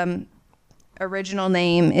original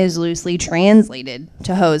name is loosely translated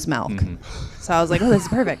to Hose Milk. So I was like, oh, this is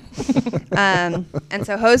perfect. And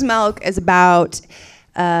so Hose Milk is about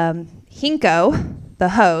Hinko, the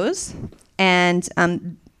hose,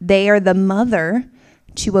 and they are the mother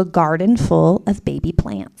to a garden full of baby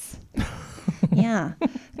plants. Yeah.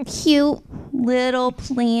 Cute little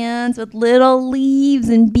plants with little leaves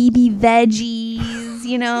and baby veggies.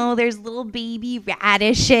 You know, there's little baby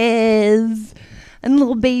radishes and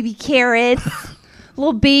little baby carrots,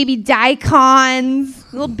 little baby daikons,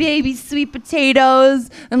 little baby sweet potatoes,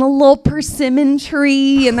 and a little persimmon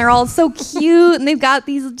tree. And they're all so cute. And they've got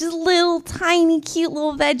these just little tiny cute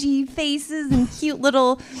little veggie faces and cute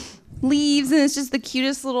little leaves. And it's just the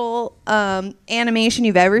cutest little animation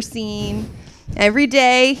you've ever seen. Every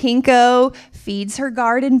day, Hinko feeds her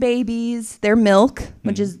garden babies their milk,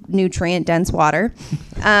 which is nutrient-dense water.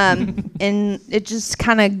 And it just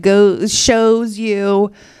kind of shows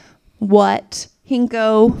you what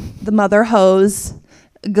Hinko, the mother hose,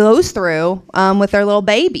 goes through with their little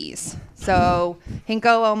babies. So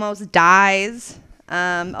Hinko almost dies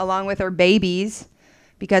along with her babies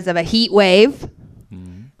because of a heat wave,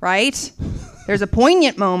 right? There's a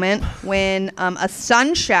poignant moment when a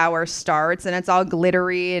sun shower starts and it's all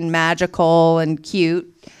glittery and magical and cute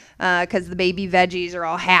because the baby veggies are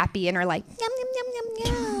all happy and are like, yum, yum, yum,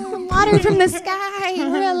 yum, yum, water from the sky,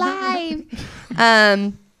 we're alive.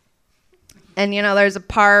 And, you know, there's a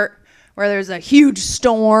part where there's a huge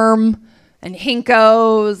storm And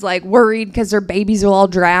Hinko's like worried because her babies will all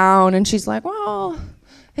drown. And she's like, well,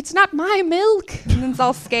 it's not my milk. And it's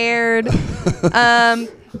all scared.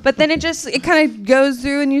 But then it kind of goes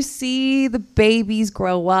through and you see the babies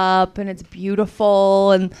grow up and it's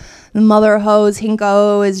beautiful. And the mother hose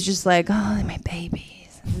Hinko is just like, oh, they're my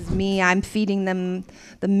babies. This is me. I'm feeding them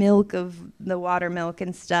the milk of the water milk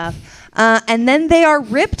and stuff. And then they are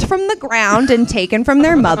ripped from the ground and taken from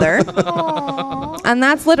their mother. And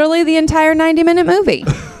that's literally the entire 90-minute movie.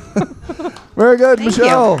 Very good, Thank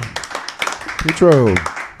Michelle. Petro.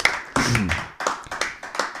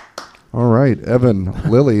 All right, Evan,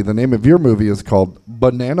 Lily, the name of your movie is called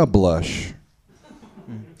Banana Blush.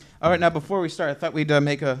 All right, now before we start, I thought we'd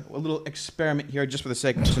make a little experiment here just for the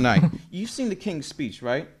sake of tonight. You've seen the King's Speech,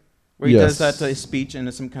 right? Where he Yes. does that speech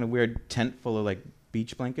in some kind of weird tent full of like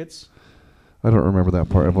beach blankets. I don't remember that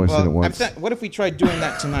part. I've only seen it once. What if we tried doing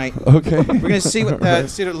that tonight? Okay. We're gonna see what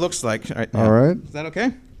it looks like. Right now. All right. Is that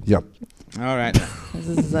okay? Yep. All right.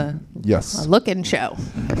 This is a Yes. looking show.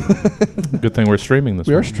 Good thing we're streaming this.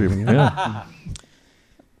 We are one. streaming. Yeah.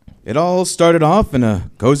 It all started off in a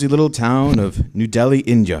cozy little town of New Delhi,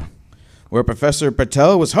 India, where Professor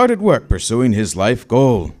Patel was hard at work pursuing his life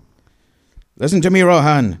goal. Listen to me,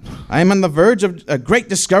 Rohan. I am on the verge of a great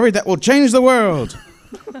discovery that will change the world.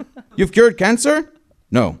 You've cured cancer?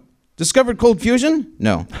 No. Discovered cold fusion?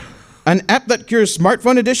 No. An app that cures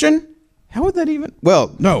smartphone addiction? How would that even?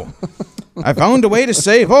 Well, no. I found a way to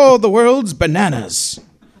save all the world's bananas.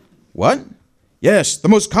 What? Yes, the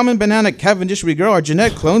most common banana Cavendish we grow are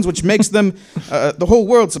genetic clones, which makes them the whole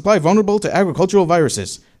world supply vulnerable to agricultural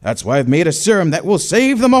viruses. That's why I've made a serum that will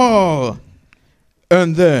save them all.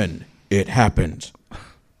 And then it happened.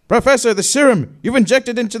 Professor, the serum you've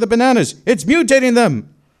injected into the bananas, it's mutating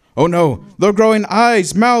them. Oh no, they're growing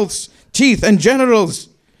eyes, mouths, teeth, and genitals.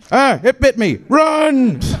 Ah, it bit me.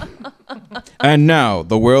 Run! And now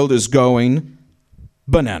the world is going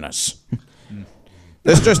bananas.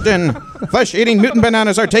 This just in. Flesh-eating mutant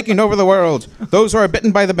bananas are taking over the world. Those who are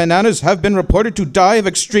bitten by the bananas have been reported to die of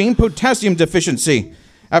extreme potassium deficiency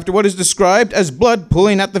after what is described as blood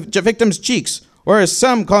pooling at the victim's cheeks, or as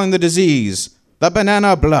some calling the disease, the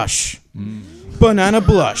banana blush. Banana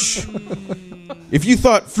blush. If you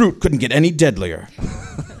thought fruit couldn't get any deadlier,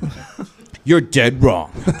 you're dead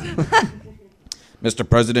wrong. Mr.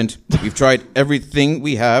 President, we've tried everything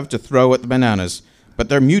we have to throw at the bananas, but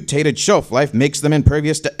their mutated shelf life makes them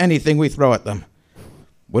impervious to anything we throw at them.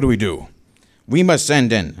 What do? We must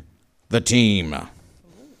send in the team.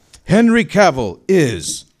 Henry Cavill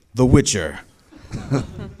is the Witcher.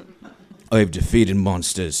 I've defeated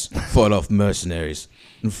monsters, fought off mercenaries,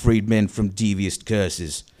 and freed men from devious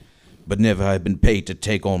curses, but never have been paid to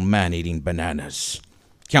take on man-eating bananas.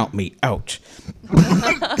 Count me out.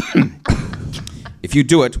 If you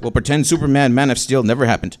do it, we'll pretend Superman Man of Steel never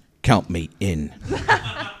happened. Count me in.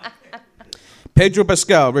 Pedro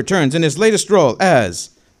Pascal returns in his latest role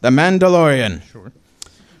as the Mandalorian. Sure.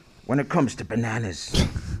 When it comes to bananas,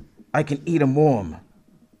 I can eat them warm,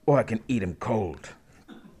 or I can eat them cold.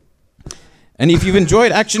 And if you've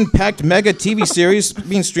enjoyed action-packed mega TV series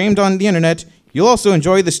being streamed on the internet, you'll also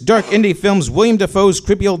enjoy this dark indie film's William Dafoe's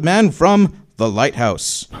creepy old man from The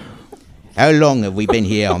Lighthouse. How long have we been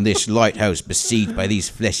here on this lighthouse besieged by these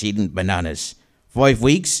flesh-eating bananas? 5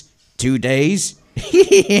 weeks? 2 days?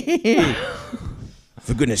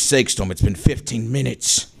 For goodness sakes, Tom, it's been 15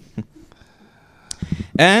 minutes.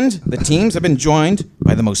 And the teams have been joined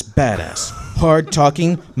by the most badass,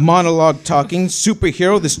 hard-talking, monologue-talking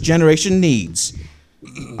superhero this generation needs.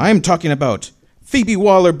 I am talking about Phoebe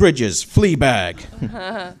Waller-Bridges,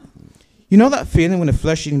 Fleabag. You know that feeling when a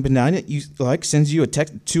flesh-eating banana you like sends you a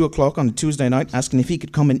text at 2 o'clock on a Tuesday night asking if he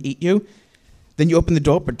could come and eat you? Then you open the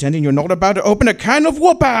door pretending you're not about to open a can of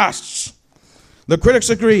whoop-ass. The critics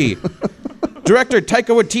agree. Director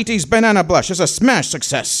Taika Waititi's Banana Blush is a smash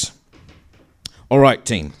success. All right,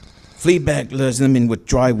 team. Fleabag lures them in with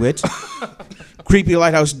dry wit. Creepy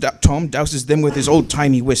Lighthouse Tom douses them with his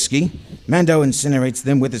old-timey whiskey. Mando incinerates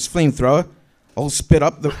them with his flamethrower. I'll split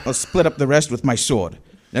up the rest with my sword.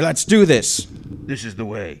 Now let's do this. This is the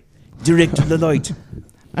way. Direct to the light.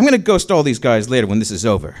 I'm going to ghost all these guys later when this is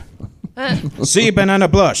over. See Banana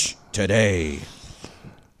Blush today.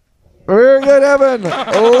 Very good, Evan.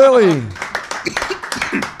 Lily.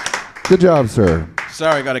 Good job, sir.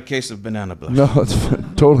 Sorry, I got a case of Banana Blush. No, it's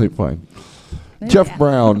totally fine. Jeff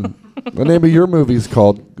Brown, the name of your movie is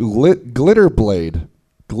called Glitter Blade.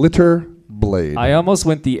 Glitter Blade. I almost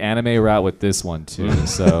went the anime route with this one too.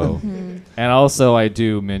 So, and also I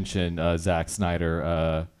do mention Zack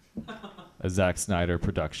Snyder a Zack Snyder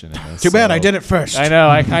production in this. Too bad so- I did it first. I know.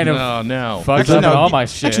 I kind of No, no. fucked Actually, up no, all you- my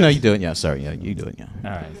shit. Actually, no, you do it. Yeah, sorry. Yeah, you do it. Yeah.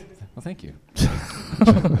 All right. Well, thank you.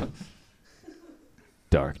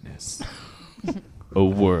 Darkness. A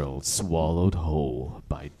world swallowed whole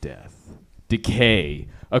by death. Decay.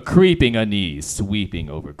 A creeping unease sweeping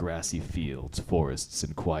over grassy fields, forests,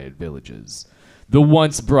 and quiet villages. The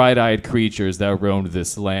once bright-eyed creatures that roamed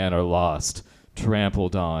this land are lost,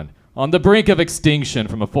 trampled on the brink of extinction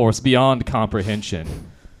from a force beyond comprehension.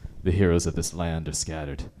 The heroes of this land are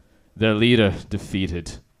scattered. Their leader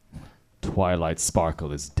defeated. Twilight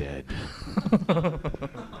Sparkle is dead.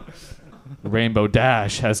 Rainbow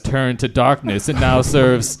Dash has turned to darkness and now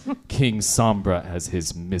serves King Sombra as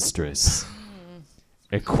his mistress.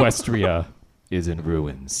 Equestria is in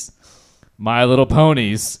ruins. My Little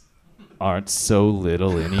Ponies aren't so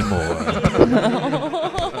little anymore.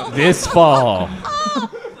 This fall,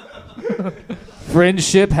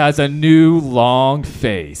 friendship has a new long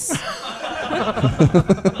face.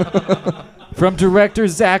 From director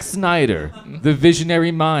Zack Snyder, the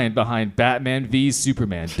visionary mind behind Batman v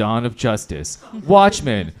Superman: Dawn of Justice,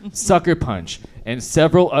 Watchmen, Sucker Punch, and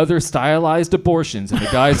several other stylized abortions in the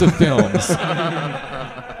guise of films,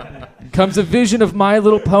 comes a vision of My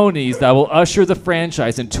Little Ponies that will usher the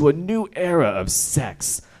franchise into a new era of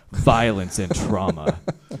sex, violence, and trauma.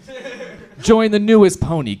 Join the newest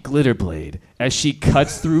pony, Glitterblade, as she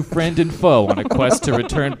cuts through friend and foe on a quest to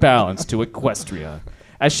return balance to Equestria.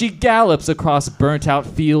 As she gallops across burnt-out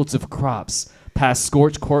fields of crops, past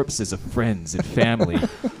scorched corpses of friends and family,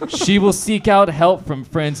 she will seek out help from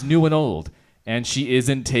friends new and old, and she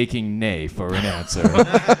isn't taking nay for an answer.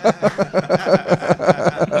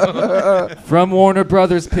 From Warner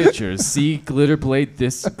Brothers Pictures, see Glitterblade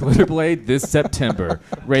this September,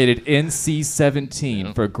 rated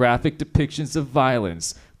NC-17 for graphic depictions of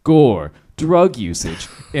violence, gore, drug usage,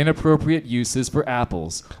 inappropriate uses for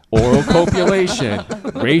apples, oral copulation,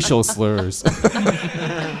 racial slurs,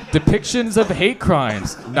 depictions of hate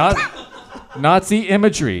crimes, Nazi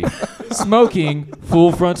imagery, smoking,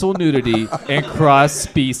 full frontal nudity, and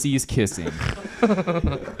cross-species kissing.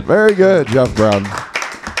 Very good, Jeff Brown.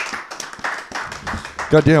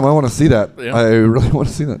 God damn, I want to see that. Yeah. I really want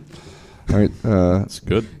to see that. All right, That's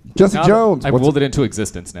good. Jesse Now Jones. I've what's ruled it into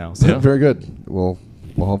existence now. So. Yeah, very good. Well,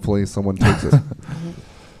 hopefully someone takes it.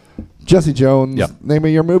 Jesse Jones. Yep. Name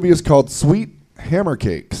of your movie is called Sweet Hammer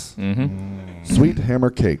Cakes. Mm-hmm. Sweet Hammer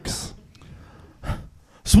Cakes.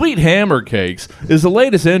 Sweet Hammer Cakes is the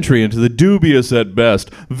latest entry into the dubious at best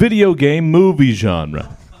video game movie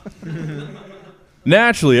genre.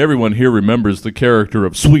 Naturally, everyone here remembers the character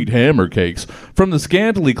of Sweet Hammer Cakes from the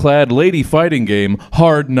scantily clad lady fighting game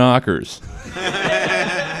Hard Knockers.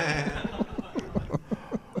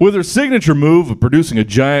 With her signature move of producing a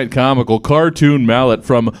giant comical cartoon mallet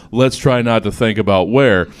from Let's Try Not to Think About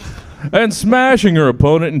Where, and smashing her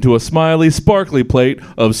opponent into a smiley, sparkly plate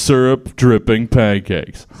of syrup-dripping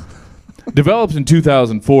pancakes. Developed in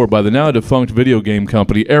 2004 by the now-defunct video game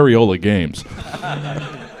company Areola Games.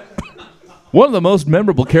 One of the most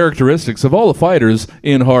memorable characteristics of all the fighters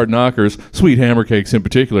in Hard Knockers, Sweet Hammer Cakes in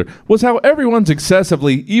particular, was how everyone's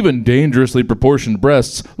excessively, even dangerously proportioned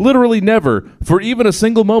breasts literally never, for even a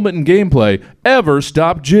single moment in gameplay, ever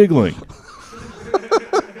stopped jiggling.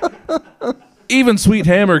 Even Sweet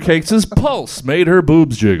Hammer Cakes' pulse made her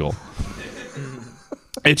boobs jiggle.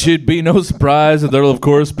 It should be no surprise that there will, of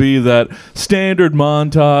course, be that standard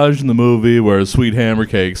montage in the movie where Sweet Hammer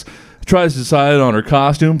Cakes tries to decide on her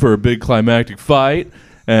costume for a big climactic fight,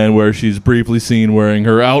 and where she's briefly seen wearing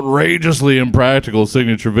her outrageously impractical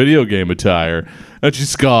signature video game attire, and she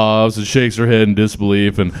scoffs and shakes her head in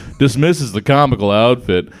disbelief and dismisses the comical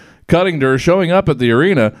outfit, cutting to her showing up at the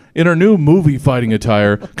arena in her new movie fighting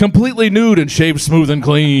attire, completely nude and shaved smooth and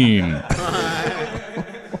clean.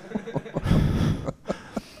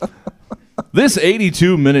 This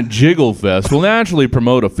 82-minute jiggle fest will naturally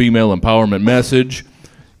promote a female empowerment message,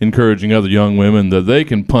 encouraging other young women that they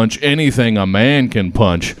can punch anything a man can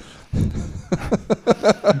punch.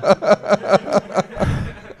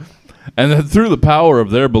 And that through the power of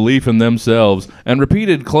their belief in themselves and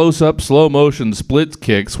repeated close-up, slow-motion split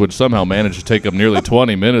kicks, which somehow managed to take up nearly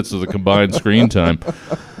 20 minutes of the combined screen time,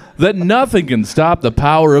 that nothing can stop the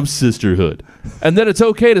power of sisterhood. And that it's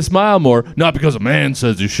okay to smile more, not because a man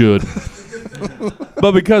says you should,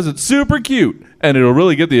 but because it's super cute and it'll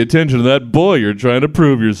really get the attention of that boy you're trying to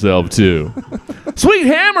prove yourself to. Sweet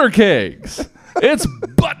Hammer Cakes! It's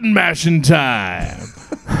button mashing time!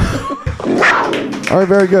 All right,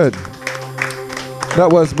 very good. That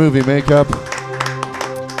was movie makeup.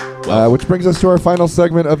 Which brings us to our final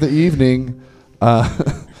segment of the evening.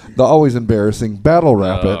 the always embarrassing Battle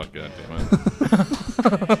Rap Oh, It. God damn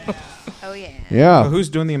it. Oh yeah. Yeah. Well, who's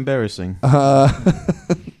doing the embarrassing?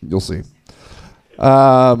 You'll see.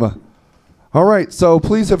 All right, so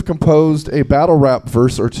please have composed a battle rap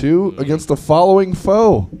verse or two against the following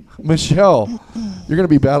foe. Michelle, you're going to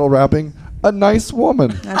be battle rapping a nice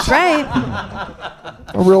woman, That's right.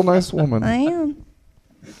 a real nice woman. I am.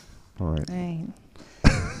 All right. Right.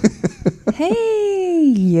 Hey,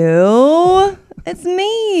 you. It's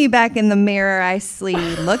me back in the mirror I see.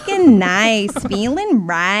 Looking nice, feeling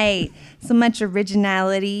right. So much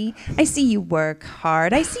originality. I see you work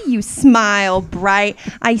hard. I see you smile bright.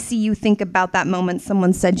 I see you think about that moment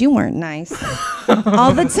someone said you weren't nice.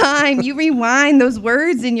 All the time, you rewind those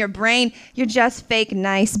words in your brain. You're just fake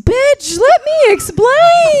nice. Bitch, let me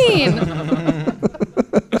explain.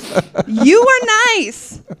 You are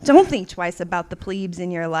nice. Don't think twice about the plebes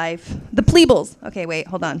in your life. The pleebles. Okay, wait,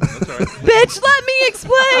 hold on. Bitch, let me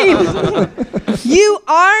explain. You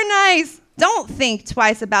are nice. Don't think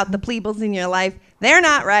twice about the pleebles in your life. They're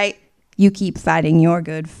not right. You keep fighting your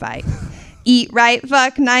good fight. Eat right,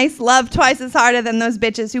 fuck nice, love twice as harder than those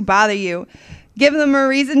bitches who bother you. Give them a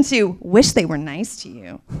reason to wish they were nice to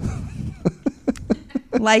you.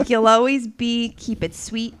 Like you'll always be, keep it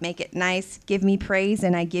sweet, make it nice. Give me praise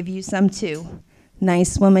and I give you some too.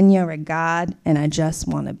 Nice woman, you're a god, and I just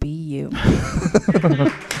want to be you.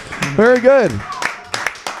 Very good.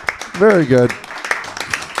 Very good.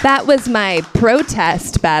 That was my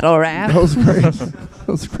protest battle rap. That was great. That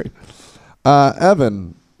was great.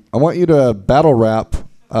 Evan, I want you to battle rap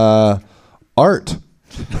art.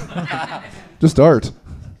 Just art.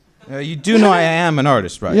 You do know I am an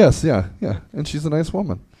artist, right? Yes, yeah. And she's a nice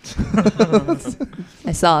woman.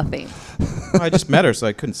 I saw a theme. Well, I just met her, so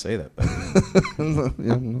I couldn't say that. But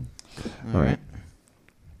Yeah, no. All right.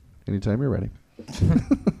 Anytime you're ready.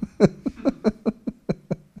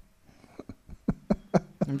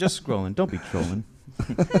 I'm just scrolling. Don't be trolling.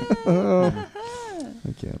 I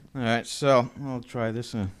can't. All right, so I'll try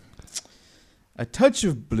this. A touch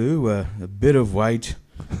of blue, a bit of white.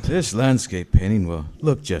 This landscape painting will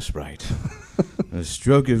look just right. A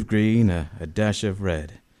stroke of green, a dash of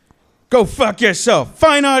red. Go fuck yourself.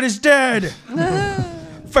 Fine art is dead.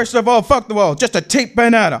 First of all, fuck the wall. Just a tape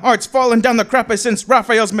banana. Art's fallen down the crapper since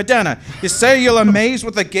Raphael's Madonna. You say you'll amaze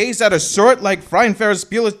with a gaze out of sort like frying Ferris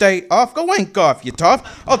Bueller's Day Off? Go wank off, you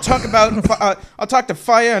toff. I'll talk to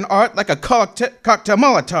fire and art like a cocktail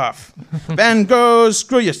Molotov. Van Gogh,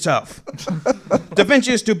 screw yourself. Da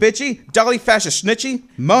Vinci is too bitchy. Dali Fash is snitchy.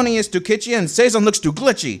 Moni is too kitschy and Cezanne looks too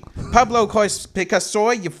glitchy. Pablo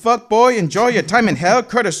Picasso, you fuck boy. Enjoy your time in hell.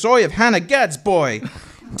 Curtis Soy of Hannah Gadd's boy.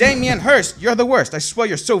 Damien Hirst, you're the worst. I swear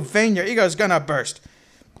you're so vain, your ego's gonna burst.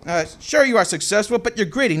 Sure you are successful, but you're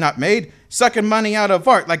greedy, not made. Sucking money out of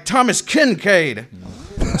art like Thomas Kincaid.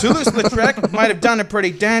 Toulouse-Lautrec might have done a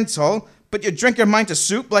pretty dance hall, but you drink your mind to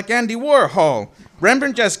soup like Andy Warhol.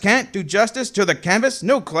 Rembrandt just can't do justice to the canvas.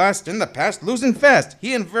 No class in the past, losing fast.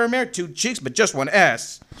 He and Vermeer, 2 cheeks, but just 1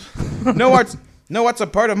 ass. No art's a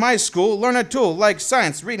part of my school. Learn a tool like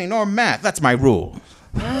science, reading, or math. That's my rule.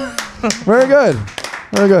 Very good.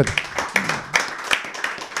 Very good.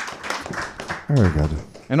 Very good.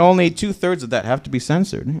 And only 2/3 of that have to be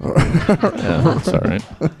censored. Yeah, that's all right.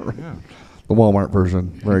 The Walmart version.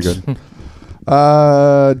 Very good.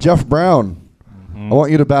 Jeff Brown, I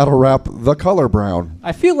want you to battle rap The Color Brown.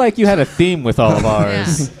 I feel like you had a theme with all of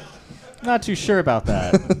ours. Not too sure about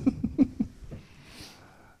that.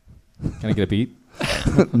 Can I get a beat?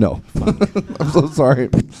 No. I'm so sorry.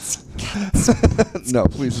 No,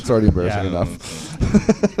 please. It's already embarrassing enough.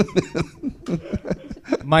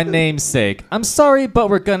 My namesake. I'm sorry, but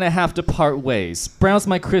we're gonna have to part ways. Brown's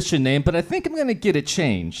my Christian name, but I think I'm gonna get it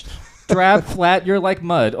changed. Drab, flat, you're like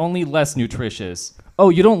mud, only less nutritious. Oh,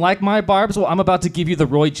 you don't like my barbs? Well, I'm about to give you the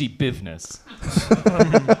Roy G. Bivness.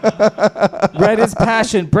 Red is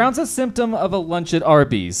passion. Brown's a symptom of a lunch at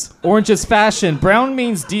Arby's. Orange is fashion. Brown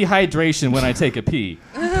means dehydration when I take a pee.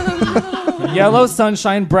 Yellow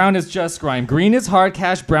sunshine. Brown is just grime. Green is hard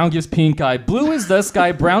cash. Brown gives pink eye. Blue is the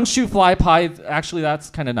sky. Brown shoot fly pie. Actually, that's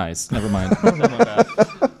kind of nice. Never mind.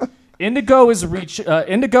 Indigo is rich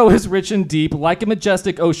and deep, like a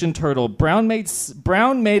majestic ocean turtle. Brown made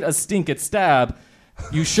a stink at stab.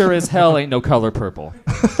 You sure as hell ain't no color purple.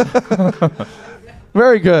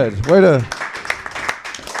 Very good. Way to.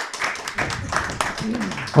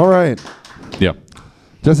 All right. Yep.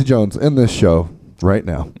 Jesse Jones in this show right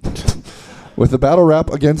now with the battle rap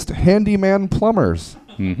against Handyman Plumbers.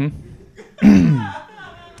 Mm-hmm.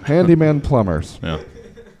 Handyman Plumbers. Yeah.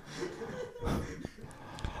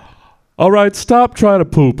 All right, stop trying to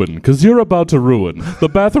pooping, because you're about to ruin the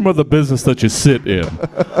bathroom of the business that you sit in.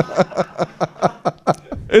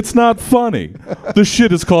 It's not funny. The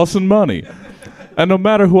shit is costing money. And no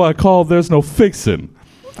matter who I call, there's no fixing.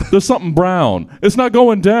 There's something brown. It's not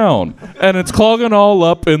going down. And it's clogging all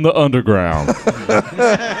up in the underground.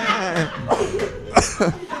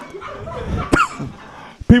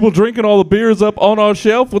 People drinking all the beers up on our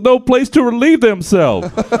shelf with no place to relieve themselves.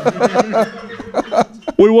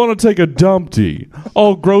 We want to take a dumpty,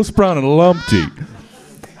 all gross, brown, and lumpty.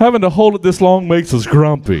 Having to hold it this long makes us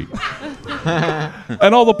grumpy.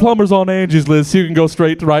 And all the plumbers on Angie's list, you can go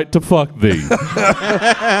straight right to fuck thee.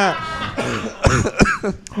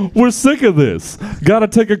 We're sick of this. Gotta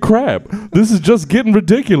take a crap. This is just getting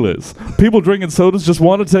ridiculous. People drinking sodas just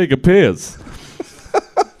want to take a piss.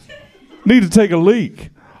 Need to take a leak.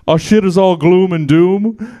 Our shit is all gloom and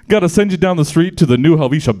doom. Gotta send you down the street to the new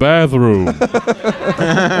Helvetia bathroom.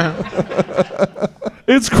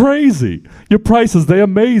 It's crazy. Your prices, they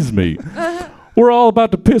amaze me. We're all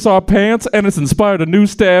about to piss our pants, and it's inspired a new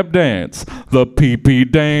stab dance. The pee-pee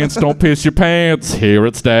dance. Don't piss your pants. Here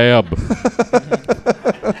at Stab.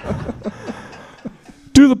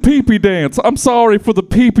 Do the pee-pee dance. I'm sorry for the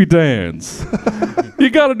pee-pee dance. You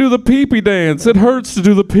gotta do the pee-pee dance. It hurts to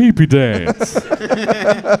do the pee-pee dance.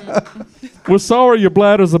 We're sorry your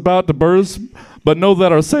bladder's about to burst, but know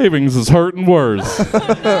that our savings is hurting worse.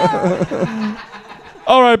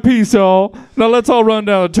 All right, peace, y'all. Now let's all run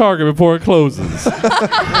down to Target before it closes.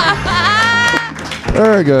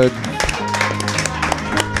 Very good.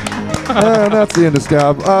 And that's the end of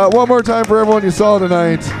Stab. One more time for everyone you saw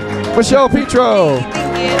tonight. Michelle Petro,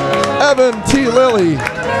 Evan T. Lilly,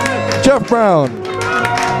 Jeff Brown,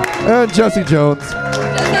 and Jesse Jones.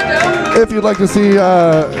 If you'd like to see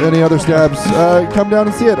any other Stabs, come down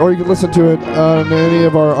and see it, or you can listen to it on any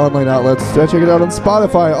of our online outlets. Check it out on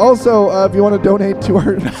Spotify. Also, if you want to donate to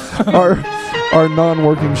our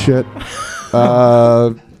non-working shit,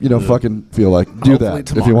 fucking feel like do Hopefully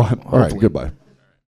that if you want. All right, Hopefully. goodbye.